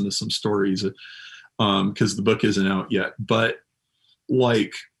and listen to some stories because the book isn't out yet. But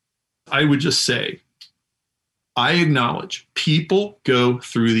like, I would just say, I acknowledge people go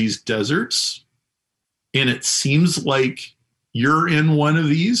through these deserts, and it seems like you're in one of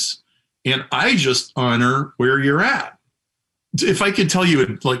these, and I just honor where you're at. If I could tell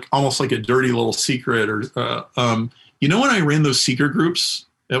you like almost like a dirty little secret, or when I ran those seeker groups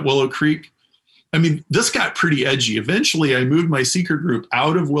at Willow Creek, I mean, this got pretty edgy. Eventually, I moved my seeker group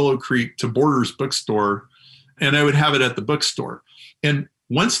out of Willow Creek to Borders Bookstore, and I would have it at the bookstore. And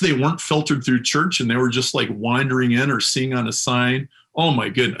once they weren't filtered through church and they were just like wandering in or seeing on a sign, oh my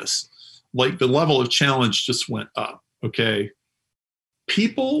goodness, like the level of challenge just went up. Okay.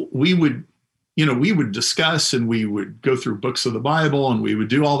 People, we would discuss and we would go through books of the Bible and we would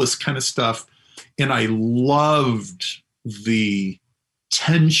do all this kind of stuff. And I loved the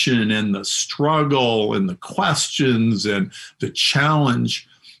tension and the struggle and the questions and the challenge.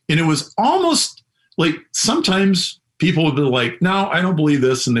 And it was almost like sometimes people would be like, no, I don't believe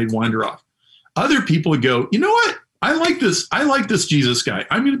this. And they'd wander off. Other people would go, you know what? I like this. I like this Jesus guy.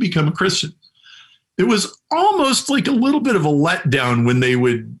 I'm going to become a Christian. It was almost like a little bit of a letdown when they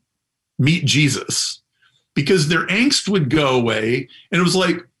would meet Jesus, because their angst would go away. And it was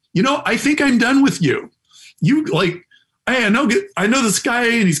like, I think I'm done with you. You like, hey, I know this guy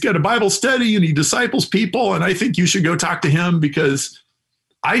and he's got a Bible study and he disciples people. And I think you should go talk to him because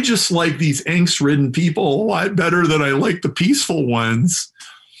I just like these angst-ridden people a lot better than I like the peaceful ones.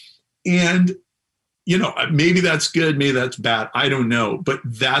 And, maybe that's good, maybe that's bad. I don't know. But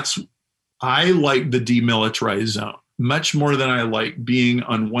I like the demilitarized zone much more than I like being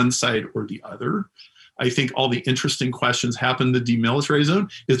on one side or the other. I think all the interesting questions happen in the demilitarized zone.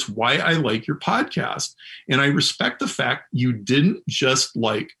 It's why I like your podcast. And I respect the fact you didn't just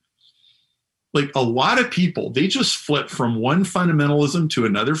like a lot of people, they just flip from one fundamentalism to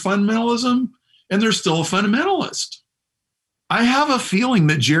another fundamentalism, and they're still a fundamentalist. I have a feeling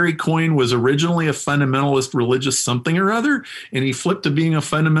that Jerry Coyne was originally a fundamentalist religious something or other, and he flipped to being a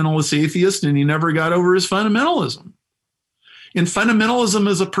fundamentalist atheist, and he never got over his fundamentalism. And fundamentalism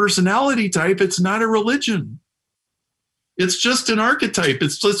is a personality type. It's not a religion. It's just an archetype.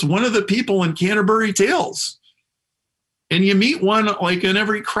 It's just one of the people in Canterbury Tales. And you meet one like in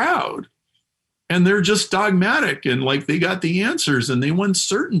every crowd. And they're just dogmatic and like they got the answers and they want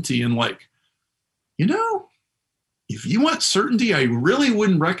certainty. And like, if you want certainty, I really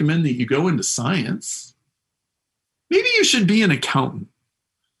wouldn't recommend that you go into science. Maybe you should be an accountant.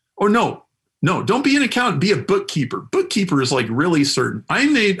 Or no, don't be an accountant. Be a bookkeeper. Bookkeeper is like really certain.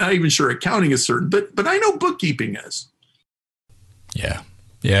 I'm not even sure accounting is certain, but I know bookkeeping is. Yeah.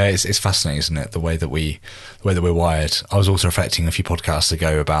 Yeah, it's fascinating, isn't it? The way that we're wired. I was also reflecting a few podcasts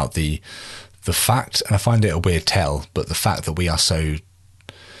ago about the fact, and I find it a weird tell, but the fact that we are so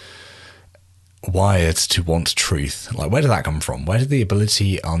wired to want truth. Like, where did that come from? Where did the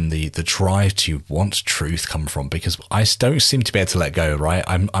ability and the drive to want truth come from? Because I don't seem to be able to let go, right?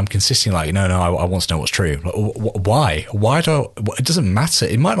 I'm consistently like, no, I want to know what's true. Like, why? Why do it doesn't matter.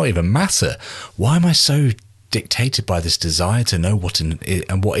 It might not even matter. Why am I so dictated by this desire to know what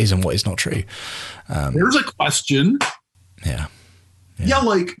and what is and what is not true. There's a question. Yeah.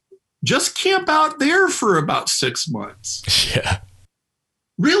 Like just camp out there for about 6 months. Yeah.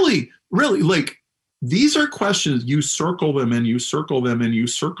 Really, like these are questions. You circle them and you circle them and you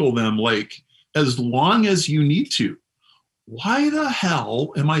circle them like as long as you need to. Why the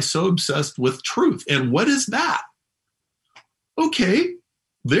hell am I so obsessed with truth? And what is that? Okay,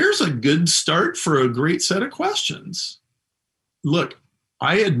 there's a good start for a great set of questions. Look,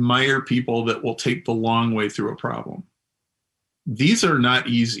 I admire people that will take the long way through a problem. These are not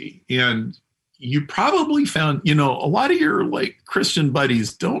easy. And you probably found, a lot of your like Christian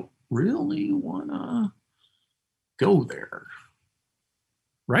buddies don't really want to go there.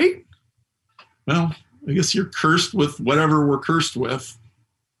 Right? Well, I guess you're cursed with whatever we're cursed with.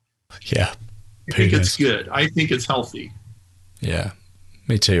 Yeah. I think it's good. I think it's healthy. Yeah,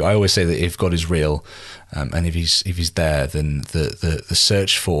 me too. I always say that if God is real, and if he's there, then the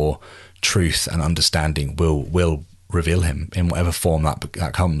search for truth and understanding will reveal him in whatever form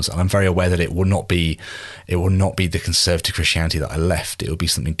that comes. And I'm very aware that it will not be the conservative Christianity that I left. It will be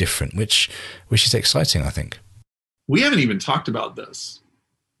something different, which is exciting, I think. We haven't even talked about this.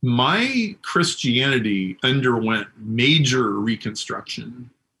 My Christianity underwent major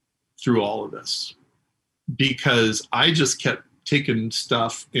reconstruction through all of this because I just kept taking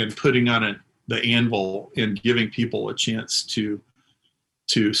stuff and putting on it the anvil and giving people a chance to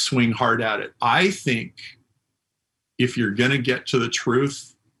swing hard at it. I think if you're going to get to the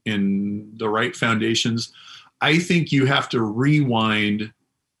truth in the right foundations, I think you have to rewind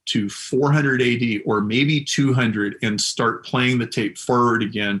to 400 AD or maybe 200 and start playing the tape forward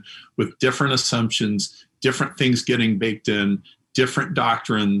again with different assumptions, different things getting baked in, different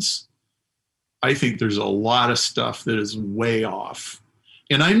doctrines. I think there's a lot of stuff that is way off.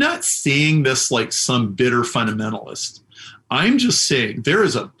 And I'm not saying this like some bitter fundamentalist. I'm just saying there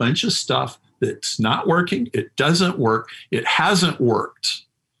is a bunch of stuff that's not working. It doesn't work. It hasn't worked.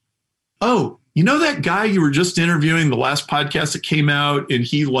 Oh, that guy you were just interviewing, the last podcast that came out, and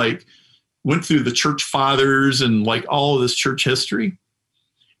he like went through the church fathers and like all of this church history.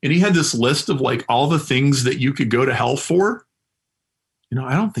 And he had this list of like all the things that you could go to hell for.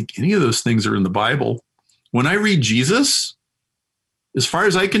 I don't think any of those things are in the Bible. When I read Jesus, as far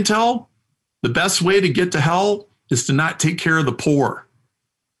as I can tell, the best way to get to hell is to not take care of the poor.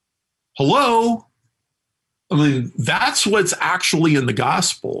 Hello? I mean, that's what's actually in the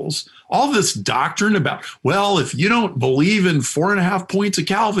Gospels. All this doctrine about, well, if you don't believe in 4.5 points of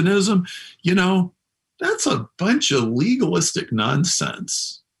Calvinism, that's a bunch of legalistic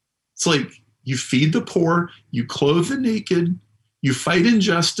nonsense. It's like you feed the poor, you clothe the naked, you fight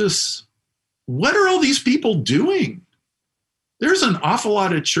injustice. What are all these people doing? There's an awful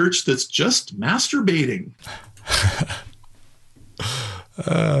lot of church that's just masturbating.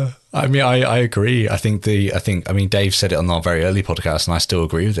 I agree. I think Dave said it on our very early podcast, and I still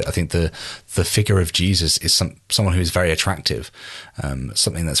agree with it. I think the figure of Jesus is someone who is very attractive,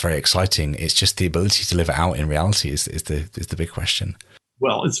 something that's very exciting. It's just the ability to live it out in reality is the big question.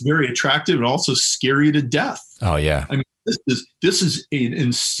 Well, it's very attractive and also scary to death. Oh yeah. I mean, this is an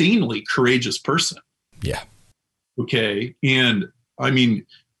insanely courageous person. Yeah. Okay. And I mean,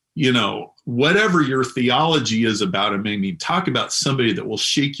 whatever your theology is about him, I mean, talk about somebody that will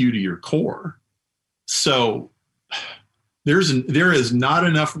shake you to your core. So there is not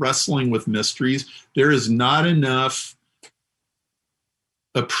enough wrestling with mysteries. There is not enough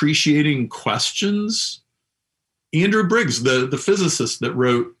appreciating questions. Andrew Briggs, the physicist that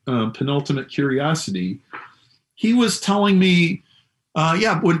wrote Penultimate Curiosity, he was telling me,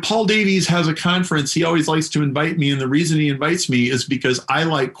 when Paul Davies has a conference, he always likes to invite me. And the reason he invites me is because I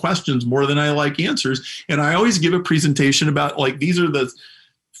like questions more than I like answers. And I always give a presentation about like, these are the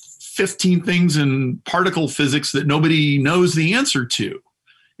 15 things in particle physics that nobody knows the answer to.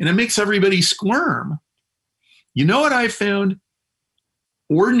 And it makes everybody squirm. You know what I found?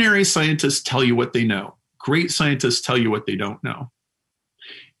 Ordinary scientists tell you what they know. Great scientists tell you what they don't know.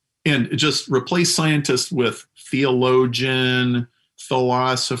 And just replace scientist with theologian,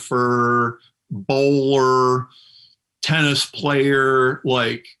 philosopher, bowler, tennis player,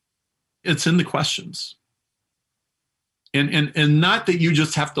 like it's in the questions. And not that you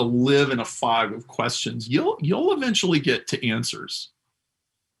just have to live in a fog of questions. You'll eventually get to answers.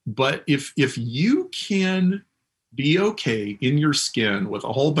 But if you can be okay in your skin with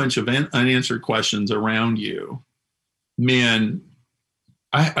a whole bunch of unanswered questions around you, man,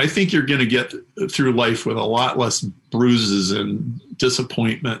 I think you're going to get through life with a lot less bruises and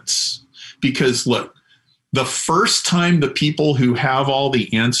disappointments. Because look, the first time the people who have all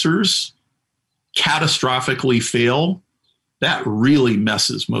the answers catastrophically fail, that really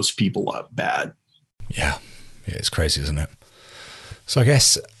messes most people up bad. Yeah, it's crazy, isn't it? So I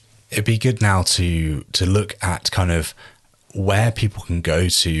guess it'd be good now to look at kind of where people can go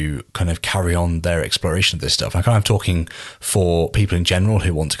to kind of carry on their exploration of this stuff. I'm kind of talking for people in general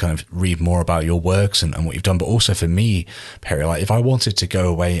who want to kind of read more about your works and what you've done, but also for me, Perry, like if I wanted to go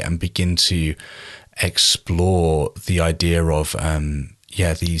away and begin to explore the idea of,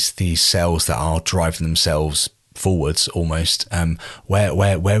 these cells that are driving themselves forwards almost,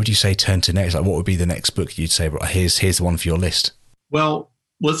 where would you say turn to next? Like what would be the next book you'd say, here's the one for your list? Well,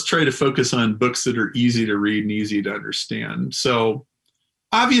 let's try to focus on books that are easy to read and easy to understand. So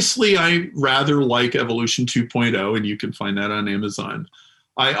obviously I rather like Evolution 2.0, and you can find that on Amazon.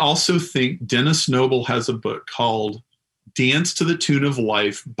 I also think Dennis Noble has a book called Dance to the Tune of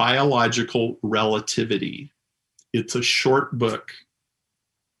Life, Biological Relativity. It's a short book,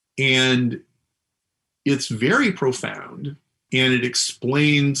 and it's very profound, and it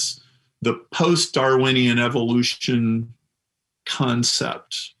explains the post-Darwinian evolution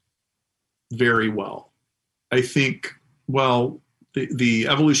concept very well. I think, the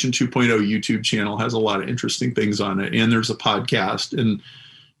Evolution 2.0 YouTube channel has a lot of interesting things on it, and there's a podcast, and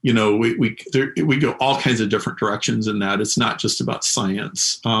we go all kinds of different directions in that. It's not just about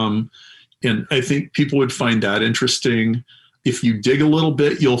science, and I think people would find that interesting. If you dig a little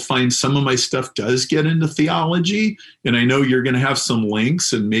bit, you'll find some of my stuff does get into theology. And I know you're going to have some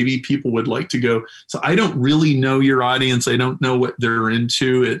links, and maybe people would like to go. So I don't really know your audience. I don't know what they're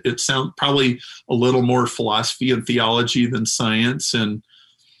into. It sounds probably a little more philosophy and theology than science. And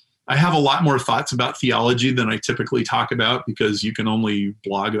I have a lot more thoughts about theology than I typically talk about, because you can only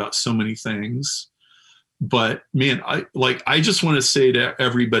blog about so many things. But man, I just want to say to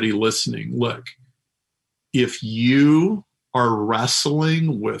everybody listening, look, if you are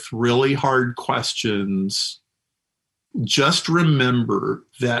wrestling with really hard questions, just remember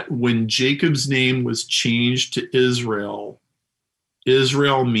that when Jacob's name was changed to Israel,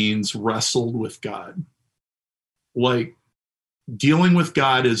 Israel means wrestled with God. Like, dealing with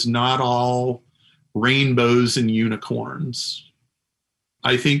God is not all rainbows and unicorns.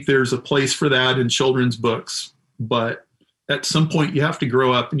 I think there's a place for that in children's books, but at some point you have to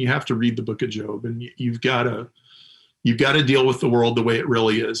grow up and you have to read the book of Job, and you've got to deal with the world the way it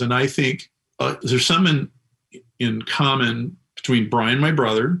really is. And I think there's something in common between Brian, my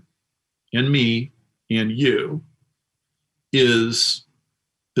brother, and me and you, is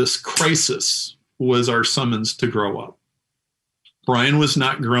this crisis was our summons to grow up. Brian was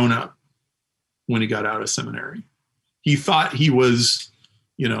not grown up when he got out of seminary. He thought he was,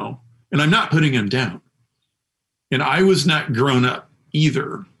 and I'm not putting him down. And I was not grown up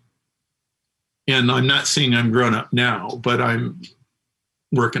either. And I'm not saying I'm grown up now, but I'm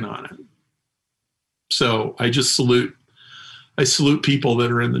working on it. So I salute people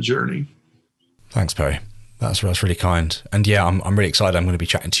that are in the journey. Thanks, Perry. That's really kind. And yeah, I'm really excited. I'm going to be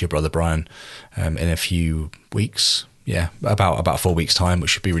chatting to your brother Brian in a few weeks. Yeah, about 4 weeks time, which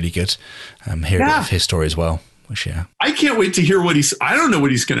should be really good. Hear a bit of his story as well. Which, yeah, I can't wait to hear I don't know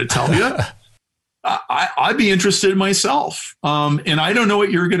what he's going to tell you. I'd be interested myself. And I don't know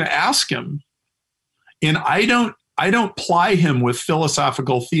what you're going to ask him. And I don't ply him with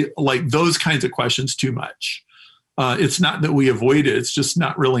philosophical, like those kinds of questions too much. It's not that we avoid it. It's just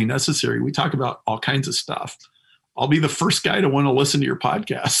not really necessary. We talk about all kinds of stuff. I'll be the first guy to want to listen to your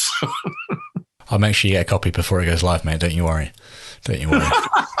podcast. I'll make sure you get a copy before it goes live, mate. Don't you worry. Good.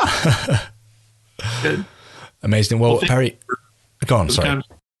 Amazing. Well, Perry, go on. Sorry.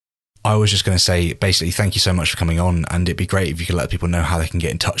 I was just going to say, basically, thank you so much for coming on, and it'd be great if you could let people know how they can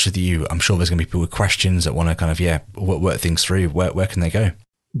get in touch with you. I'm sure there's going to be people with questions that want to kind of, work things through. Where can they go?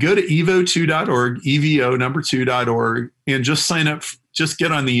 Go to evo2.org, evo2.org, and just sign up. Just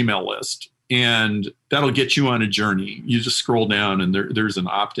get on the email list, and that'll get you on a journey. You just scroll down, and there's an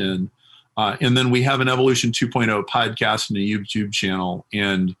opt-in. And then we have an Evolution 2.0 podcast and a YouTube channel.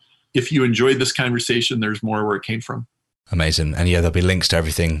 And if you enjoyed this conversation, there's more where it came from. Amazing. And yeah, there'll be links to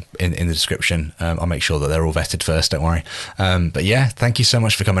everything in the description. I'll make sure that they're all vetted first, don't worry. But yeah, thank you so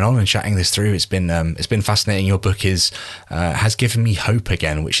much for coming on and chatting this through. It's been fascinating. Your book has given me hope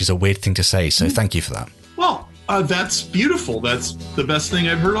again, which is a weird thing to say. So thank you for that. Well, that's beautiful. That's the best thing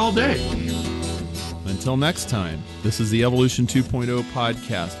I've heard all day. Until next time, this is the Evolution 2.0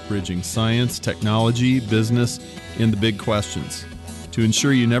 podcast, bridging science, technology, business, and the big questions. To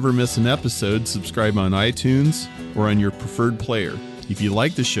ensure you never miss an episode, subscribe on iTunes or on your preferred player. If you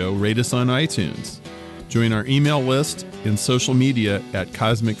like the show, rate us on iTunes. Join our email list and social media at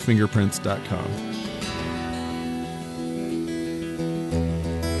cosmicfingerprints.com.